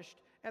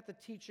astonished at the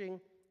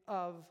teaching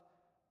of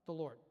the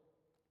Lord.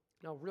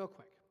 Now, real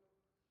quick,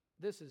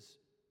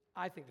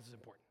 I think this is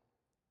important.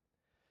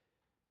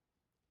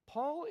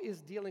 Paul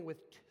is dealing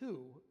with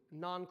two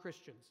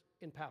non-Christians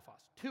in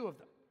Paphos, two of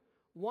them.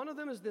 One of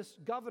them is this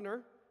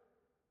governor,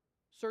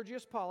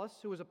 Sergius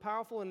Paulus, who was a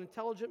powerful and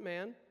intelligent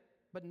man,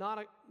 but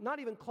not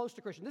even close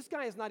to Christian. This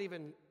guy is not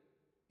even,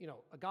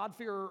 a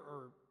God-fearer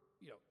or,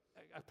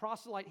 a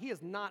proselyte. He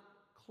is not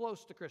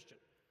close to Christian.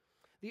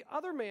 The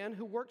other man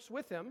who works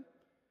with him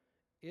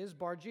is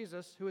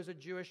Bar-Jesus, who is a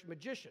Jewish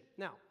magician.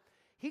 Now,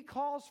 he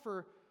calls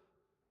for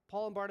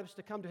Paul and Barnabas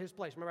to come to his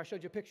place. Remember, I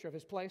showed you a picture of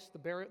his place,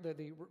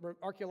 the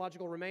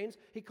archaeological remains.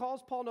 He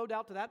calls Paul, no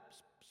doubt, to that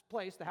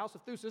place, the house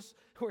of Thusis,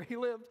 where he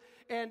lived.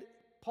 And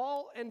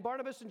Paul and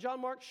Barnabas and John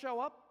Mark show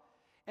up.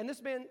 And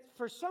this man,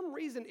 for some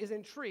reason, is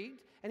intrigued,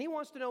 and he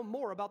wants to know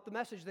more about the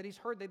message that he's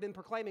heard they've been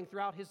proclaiming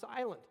throughout his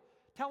island.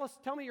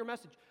 Tell me your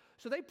message.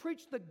 So they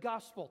preached the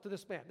gospel to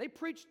this man. They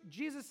preached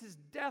Jesus'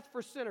 death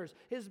for sinners,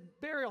 his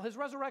burial, his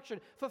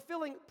resurrection,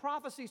 fulfilling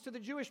prophecies to the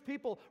Jewish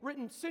people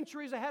written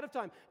centuries ahead of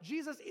time.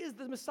 Jesus is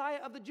the Messiah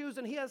of the Jews,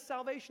 and he has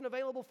salvation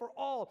available for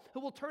all who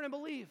will turn and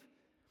believe.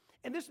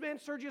 And this man,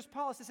 Sergius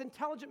Paulus, this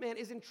intelligent man,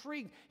 is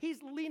intrigued.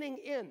 He's leaning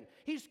in.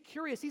 He's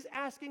curious. He's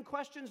asking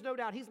questions, no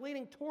doubt. He's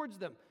leaning towards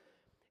them.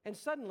 And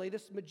suddenly,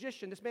 this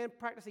magician, this man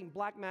practicing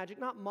black magic,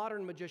 not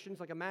modern magicians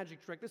like a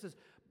magic trick. This is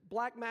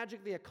black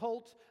magic, the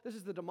occult. This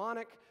is the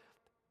demonic.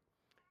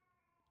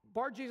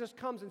 Bar-Jesus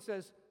comes and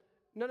says,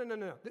 no.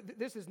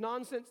 This is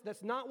nonsense.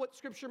 That's not what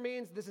Scripture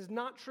means. This is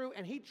not true.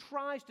 And he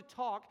tries to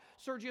talk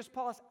Sergius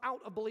Paulus out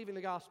of believing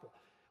the gospel.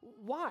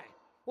 Why?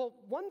 Well,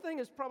 one thing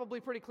is probably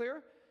pretty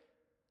clear.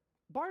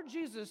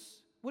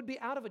 Bar-Jesus would be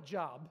out of a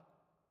job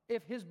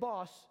if his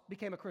boss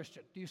became a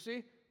Christian. Do you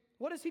see?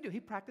 What does he do?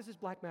 He practices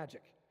black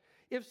magic.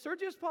 If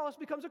Sergius Paulus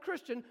becomes a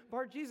Christian,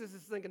 Bar-Jesus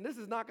is thinking, this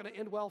is not going to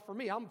end well for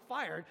me. I'm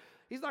fired.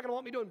 He's not going to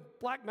want me doing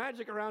black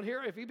magic around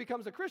here if he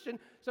becomes a Christian.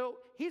 So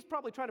he's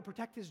probably trying to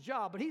protect his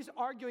job, but he's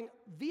arguing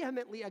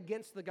vehemently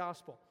against the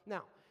gospel.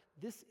 Now,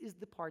 this is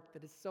the part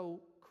that is so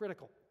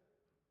critical.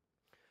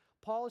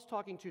 Paul is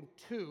talking to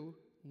two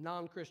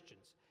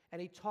non-Christians,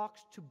 and he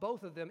talks to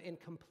both of them in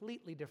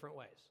completely different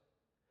ways.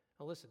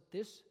 Now listen,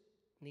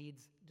 we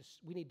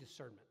need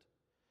discernment.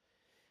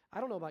 I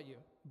don't know about you,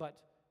 but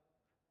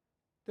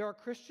there are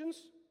Christians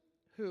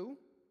who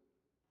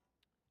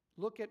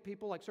look at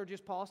people like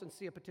Sergius Paulus and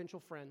see a potential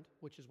friend,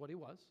 which is what he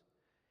was.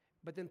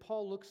 But then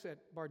Paul looks at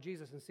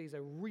Bar-Jesus and sees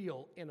a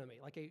real enemy,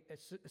 like a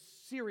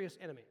serious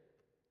enemy.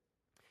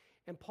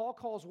 And Paul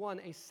calls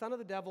one a son of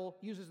the devil,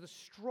 uses the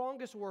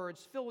strongest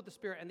words, filled with the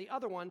Spirit, and the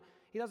other one,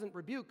 he doesn't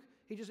rebuke,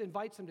 he just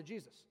invites him to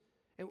Jesus.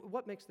 And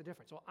what makes the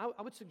difference? Well,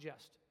 I would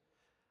suggest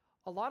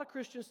a lot of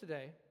Christians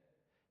today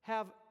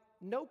have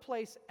no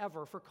place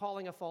ever for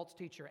calling a false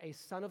teacher a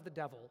son of the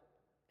devil,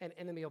 an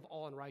enemy of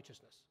all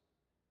unrighteousness.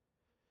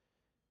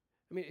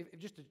 I mean,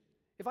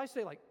 if I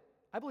say, like,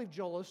 I believe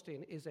Joel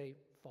Osteen is a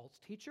false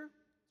teacher,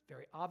 it's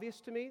very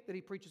obvious to me that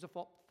he preaches a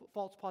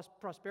false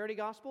prosperity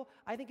gospel.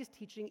 I think his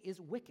teaching is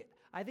wicked.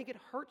 I think it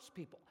hurts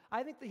people.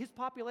 I think that his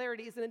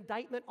popularity is an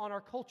indictment on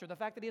our culture, the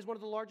fact that he is one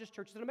of the largest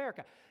churches in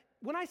America.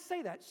 When I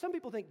say that, some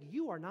people think,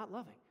 you are not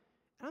loving.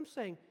 And I'm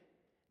saying,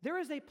 there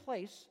is a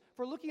place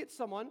for looking at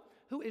someone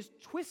who is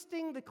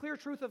twisting the clear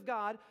truth of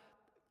God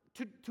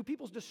to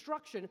people's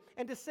destruction,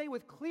 and to say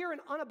with clear and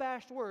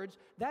unabashed words,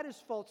 that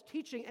is false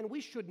teaching, and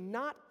we should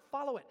not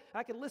follow it.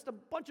 I can list a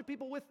bunch of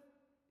people with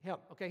him,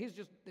 okay? He's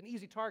just an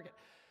easy target.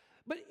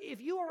 But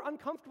if you are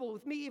uncomfortable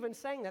with me even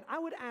saying that, I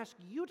would ask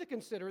you to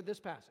consider this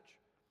passage.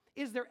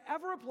 Is there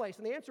ever a place,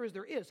 and the answer is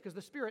there is, because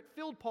the Spirit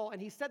filled Paul and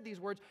he said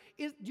these words,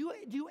 do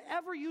you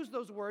ever use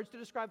those words to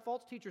describe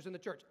false teachers in the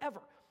church?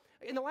 Ever?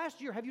 In the last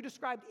year, have you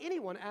described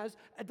anyone as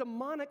a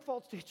demonic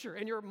false teacher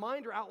in your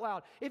mind or out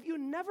loud? If you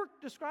never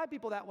describe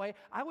people that way,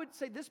 I would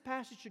say this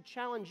passage should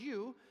challenge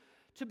you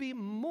to be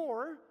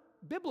more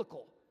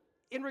biblical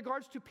in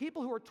regards to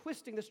people who are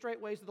twisting the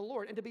straight ways of the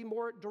Lord, and to be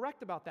more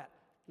direct about that.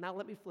 Now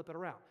let me flip it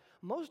around.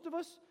 Most of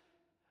us,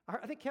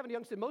 I think Kevin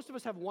Young said, most of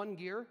us have one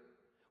gear.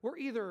 We're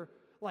either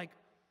like,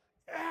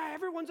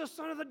 everyone's a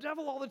son of the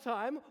devil all the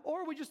time,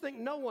 or we just think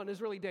no one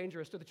is really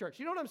dangerous to the church.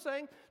 You know what I'm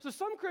saying? So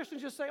some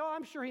Christians just say, oh,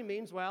 I'm sure he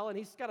means well, and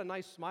he's got a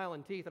nice smile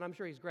and teeth, and I'm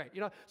sure he's great.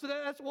 You know, so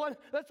that's one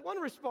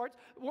response.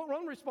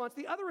 One response.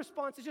 The other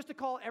response is just to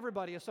call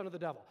everybody a son of the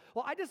devil.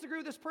 Well, I disagree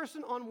with this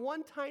person on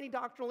one tiny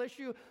doctrinal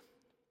issue.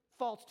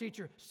 False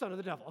teacher, son of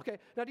the devil. Okay,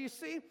 now do you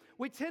see?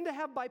 We tend to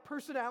have by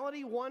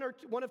personality one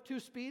of two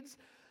speeds.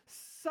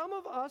 Some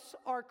of us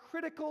are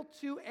critical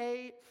to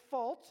a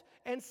fault,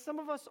 and some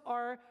of us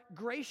are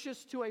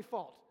gracious to a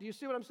fault. Do you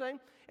see what I'm saying?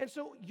 And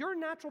so your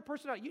natural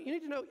personality, you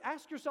need to know,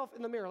 ask yourself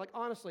in the mirror, like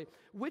honestly,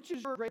 which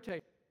is your great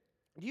taste?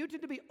 Do you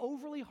tend to be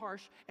overly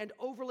harsh and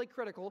overly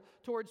critical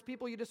towards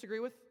people you disagree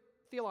with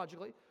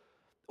theologically?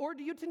 Or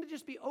do you tend to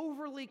just be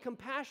overly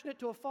compassionate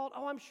to a fault?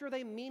 Oh, I'm sure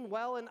they mean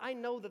well, and I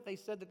know that they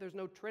said that there's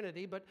no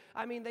Trinity, but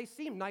I mean, they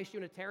seem nice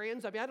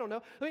Unitarians. I mean, I don't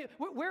know. I mean,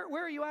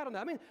 where are you at on that?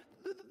 I mean,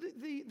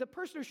 the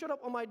person who showed up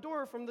on my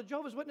door from the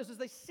Jehovah's Witnesses,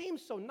 they seem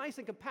so nice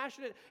and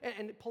compassionate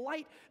and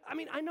polite. I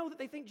mean, I know that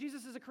they think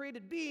Jesus is a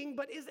created being,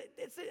 but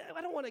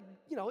I don't want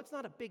to, it's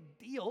not a big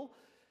deal.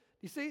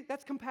 You see,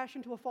 that's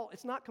compassion to a fault.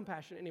 It's not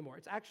compassion anymore.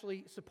 It's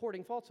actually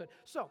supporting falsehood.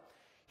 So,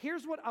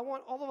 here's what I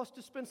want all of us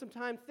to spend some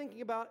time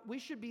thinking about. We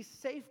should be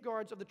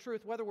safeguards of the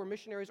truth, whether we're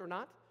missionaries or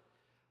not.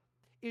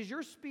 Is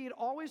your speed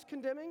always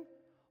condemning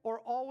or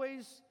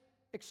always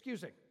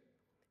excusing?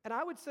 And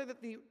I would say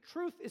that the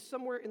truth is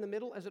somewhere in the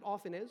middle, as it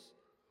often is.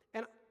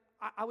 And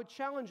I would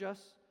challenge us,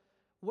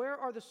 Where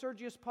are the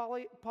Sergius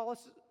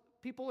Paulus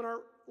people in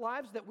our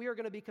lives that we are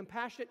going to be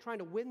compassionate, trying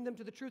to win them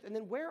to the truth? And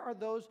then where are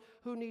those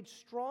who need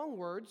strong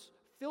words,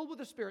 filled with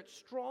the Spirit,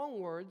 strong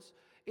words,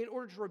 in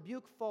order to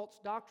rebuke false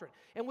doctrine?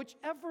 And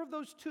whichever of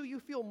those two you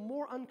feel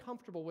more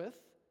uncomfortable with,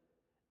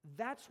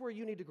 that's where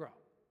you need to grow.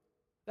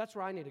 That's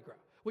where I need to grow.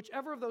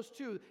 Whichever of those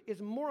two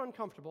is more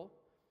uncomfortable,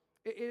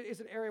 it is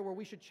an area where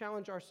we should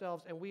challenge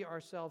ourselves and we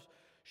ourselves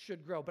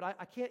should grow. But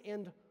I can't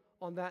end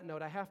on that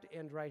note. I have to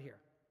end right here.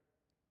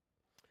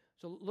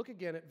 So look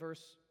again at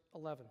verse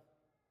 11.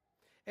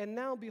 And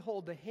now,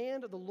 behold, the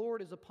hand of the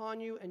Lord is upon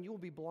you, and you will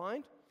be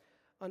blind,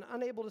 and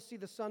unable to see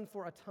the sun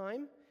for a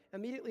time.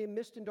 Immediately a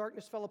mist and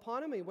darkness fell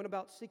upon him, and he went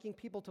about seeking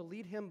people to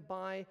lead him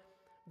by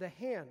the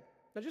hand.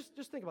 Now just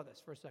think about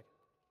this for a second.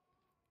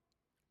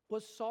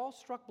 Was Saul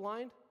struck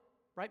blind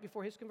right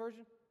before his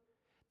conversion?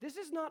 This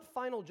is not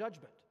final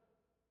judgment.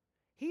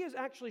 He is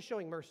actually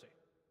showing mercy.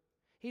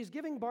 He's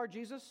giving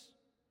Bar-Jesus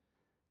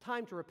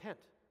time to repent.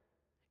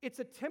 It's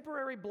a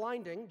temporary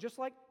blinding, just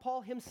like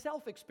Paul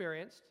himself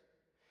experienced,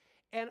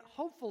 and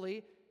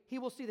hopefully he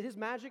will see that his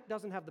magic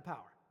doesn't have the power.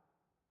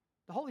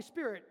 The Holy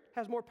Spirit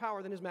has more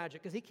power than his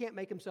magic because he can't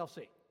make himself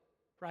see,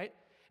 right?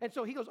 And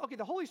so he goes, okay,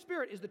 the Holy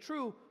Spirit is the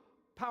true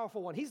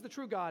powerful one. He's the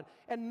true God.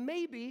 And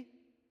maybe,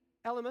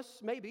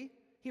 Elymas, maybe,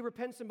 he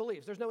repents and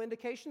believes. There's no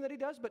indication that he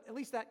does, but at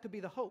least that could be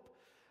the hope.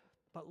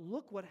 But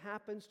look what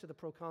happens to the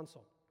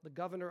proconsul, the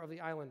governor of the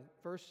island.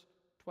 Verse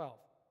 12.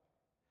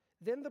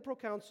 Then the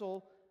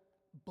proconsul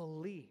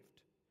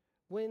believed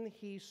when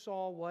he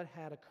saw what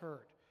had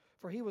occurred,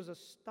 for he was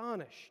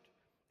astonished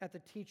at the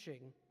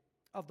teaching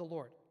of the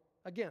Lord.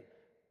 Again,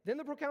 then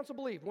the proconsul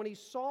believed when he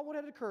saw what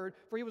had occurred,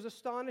 for he was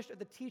astonished at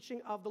the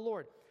teaching of the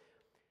Lord.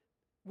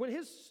 When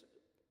his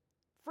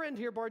friend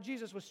here,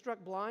 Bar-Jesus, was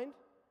struck blind,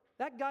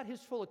 that got his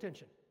full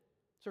attention,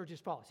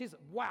 Sergius Paulus. He's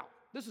like, wow,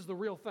 this is the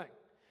real thing.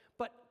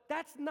 But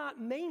that's not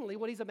mainly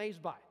what he's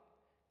amazed by.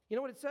 You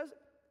know what it says?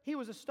 He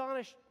was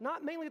astonished,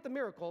 not mainly at the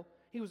miracle,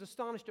 he was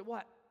astonished at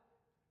what?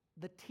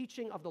 The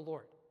teaching of the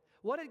Lord.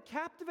 What had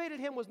captivated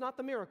him was not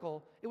the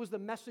miracle, it was the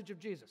message of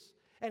Jesus.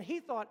 And he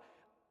thought,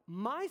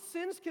 my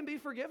sins can be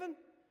forgiven?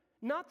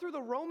 Not through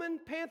the Roman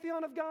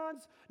pantheon of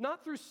gods,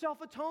 not through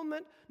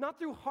self-atonement, not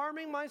through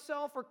harming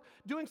myself or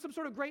doing some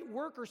sort of great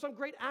work or some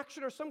great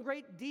action or some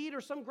great deed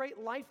or some great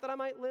life that I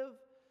might live.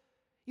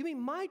 You mean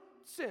my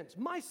sins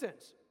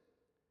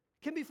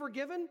can be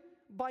forgiven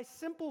by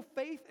simple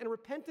faith and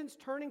repentance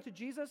turning to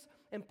Jesus?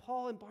 And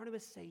Paul and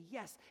Barnabas say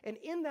yes. And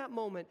in that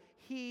moment,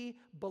 he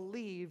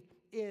believed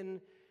in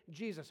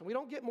Jesus. And we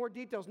don't get more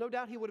details. No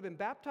doubt he would have been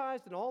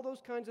baptized and all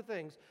those kinds of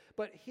things.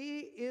 But he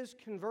is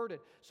converted.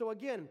 So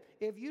again,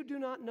 if you do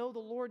not know the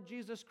Lord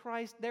Jesus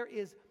Christ, there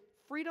is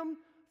freedom,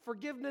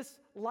 forgiveness,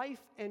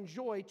 life, and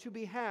joy to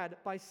be had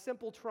by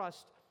simple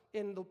trust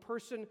in the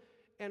person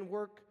and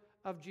work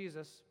of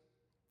Jesus.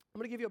 I'm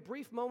going to give you a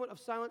brief moment of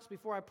silence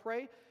before I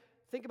pray.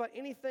 Think about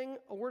anything,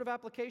 a word of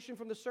application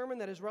from the sermon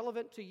that is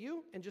relevant to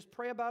you, and just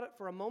pray about it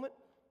for a moment,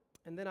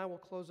 and then I will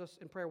close us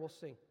in prayer. We'll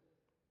sing.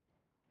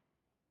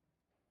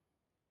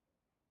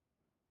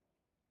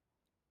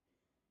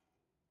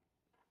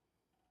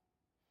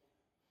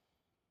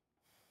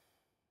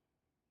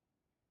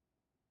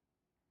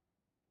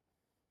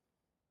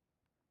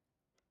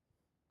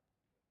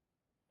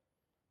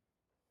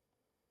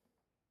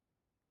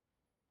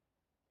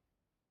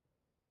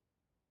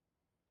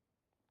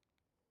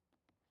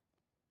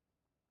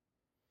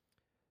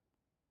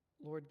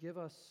 Lord, give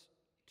us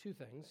two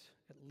things,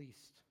 at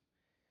least.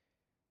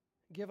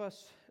 Give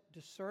us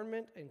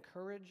discernment and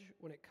courage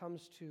when it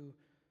comes to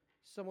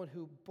someone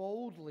who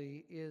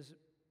boldly is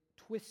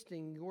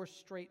twisting your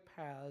straight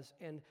paths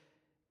and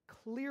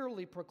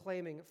clearly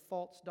proclaiming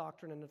false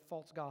doctrine and a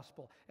false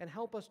gospel. And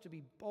help us to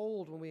be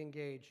bold when we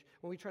engage,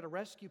 when we try to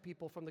rescue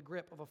people from the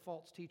grip of a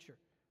false teacher.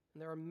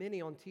 And there are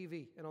many on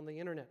TV and on the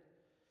internet.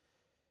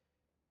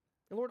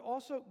 And Lord,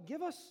 also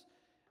give us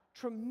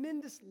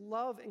tremendous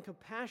love and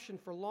compassion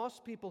for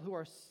lost people who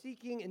are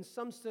seeking in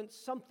some sense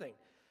something,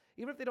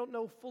 even if they don't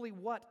know fully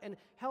what, and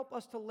help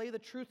us to lay the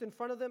truth in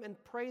front of them and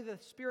pray the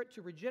Spirit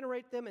to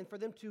regenerate them and for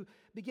them to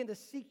begin to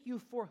seek you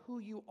for who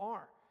you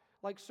are,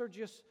 like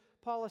Sergius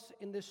Paulus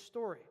in this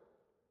story.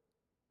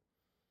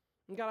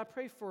 And God, I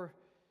pray for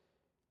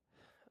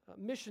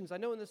missions. I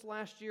know in this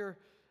last year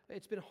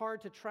it's been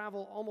hard to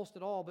travel almost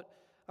at all, but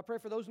I pray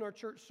for those in our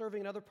church serving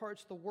in other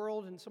parts of the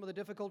world and some of the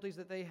difficulties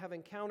that they have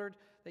encountered,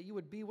 that you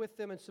would be with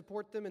them and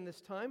support them in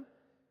this time.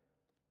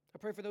 I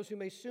pray for those who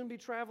may soon be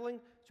traveling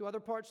to other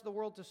parts of the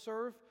world to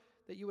serve,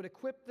 that you would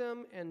equip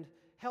them and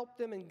help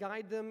them and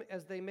guide them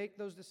as they make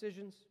those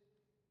decisions.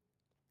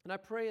 And I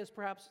pray as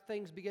perhaps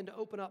things begin to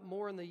open up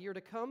more in the year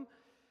to come,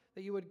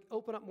 that you would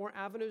open up more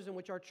avenues in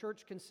which our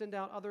church can send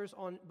out others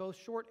on both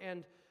short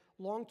and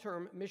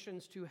long-term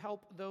missions to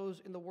help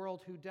those in the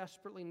world who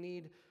desperately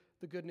need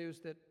the good news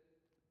that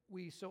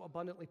we so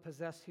abundantly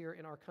possess here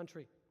in our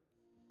country.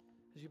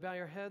 As you bow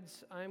your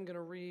heads, I'm going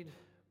to read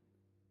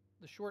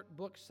the short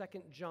book,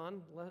 2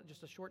 John,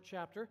 just a short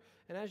chapter.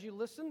 And as you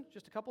listen,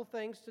 just a couple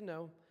things to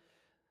know.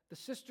 The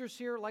sisters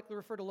here likely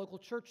refer to local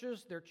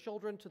churches, their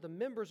children to the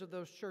members of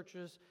those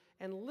churches,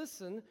 and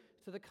listen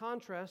to the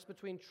contrast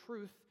between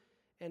truth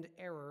and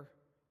error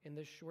in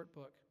this short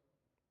book.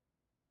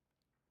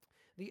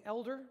 The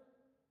elder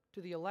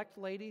to the elect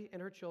lady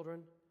and her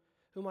children,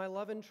 whom I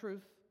love in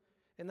truth,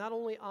 and not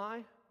only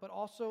I, but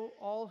also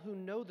all who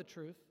know the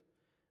truth,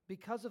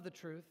 because of the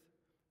truth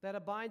that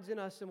abides in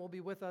us and will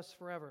be with us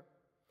forever.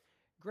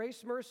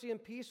 Grace, mercy,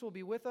 and peace will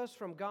be with us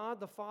from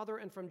God the Father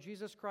and from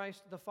Jesus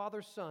Christ, the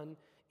Father's Son,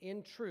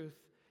 in truth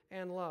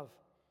and love.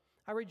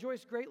 I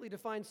rejoice greatly to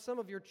find some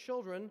of your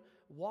children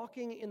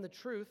walking in the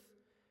truth,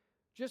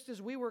 just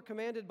as we were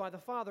commanded by the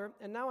Father.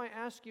 And now I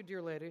ask you,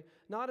 dear lady,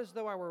 not as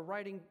though I were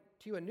writing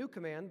to you a new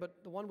command, but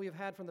the one we have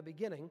had from the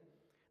beginning,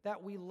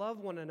 that we love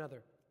one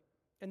another.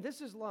 And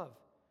this is love,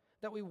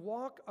 that we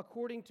walk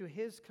according to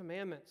his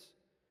commandments.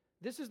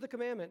 This is the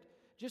commandment,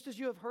 just as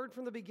you have heard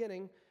from the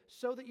beginning,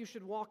 so that you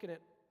should walk in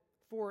it.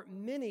 For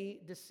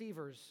many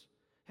deceivers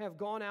have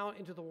gone out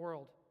into the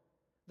world,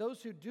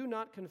 those who do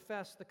not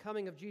confess the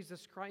coming of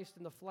Jesus Christ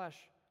in the flesh.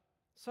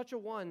 Such a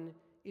one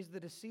is the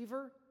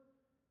deceiver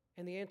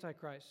and the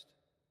Antichrist.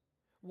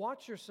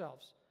 Watch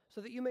yourselves, so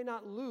that you may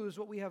not lose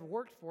what we have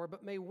worked for,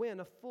 but may win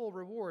a full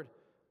reward.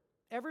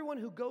 Everyone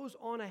who goes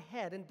on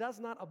ahead and does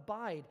not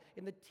abide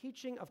in the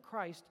teaching of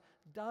Christ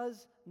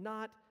does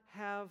not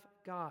have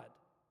God.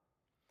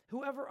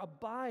 Whoever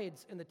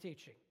abides in the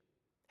teaching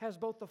has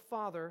both the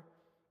Father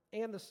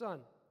and the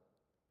Son.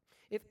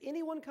 If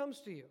anyone comes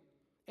to you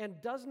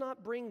and does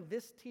not bring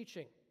this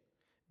teaching,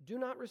 do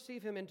not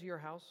receive him into your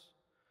house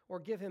or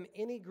give him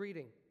any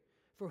greeting,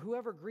 for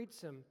whoever greets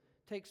him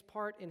takes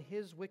part in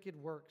his wicked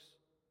works.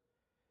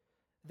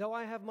 Though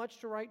I have much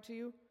to write to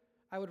you,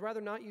 I would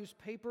rather not use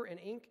paper and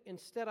ink.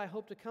 Instead, I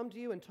hope to come to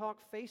you and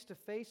talk face to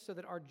face so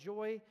that our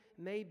joy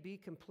may be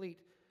complete.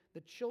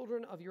 The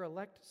children of your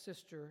elect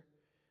sister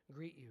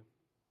greet you.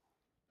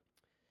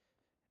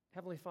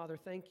 Heavenly Father,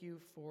 thank you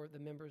for the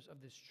members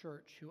of this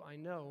church who I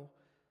know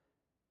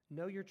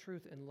your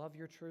truth and love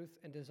your truth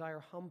and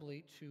desire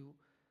humbly to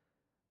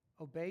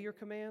obey your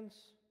commands,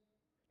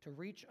 to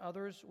reach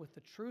others with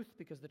the truth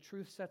because the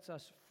truth sets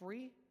us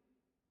free.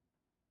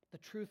 The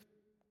truth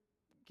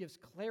gives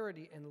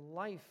clarity and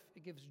life.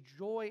 It gives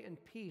joy and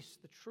peace,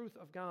 the truth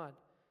of God.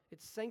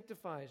 It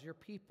sanctifies your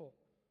people.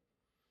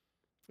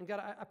 And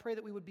God, I pray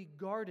that we would be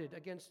guarded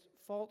against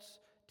false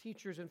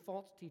teachers and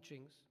false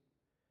teachings,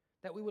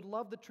 that we would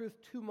love the truth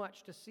too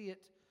much to see it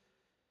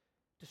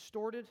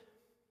distorted,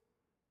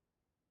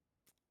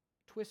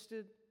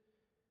 twisted,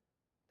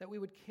 that we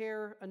would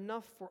care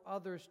enough for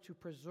others to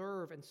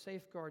preserve and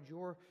safeguard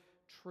your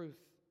truth.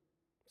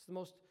 It's the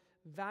most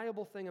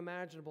valuable thing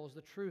imaginable is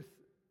the truth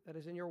that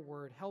is in your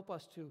word. Help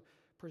us to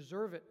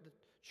preserve it. The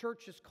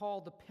church is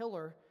called the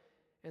pillar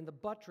and the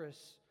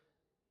buttress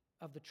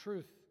of the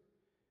truth.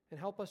 And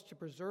help us to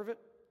preserve it.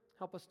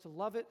 Help us to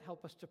love it.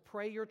 Help us to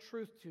pray your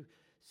truth, to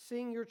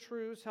sing your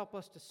truths. Help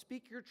us to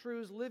speak your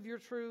truths, live your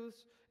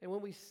truths. And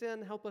when we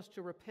sin, help us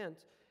to repent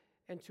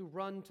and to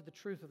run to the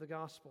truth of the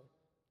gospel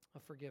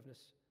of forgiveness.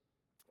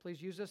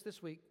 Please use us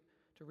this week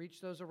to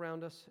reach those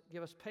around us.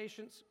 Give us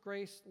patience,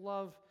 grace,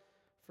 love,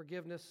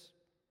 forgiveness.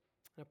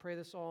 And I pray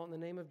this all in the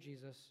name of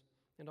Jesus.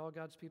 And all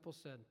God's people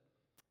said,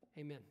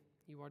 amen.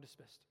 You are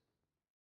dismissed.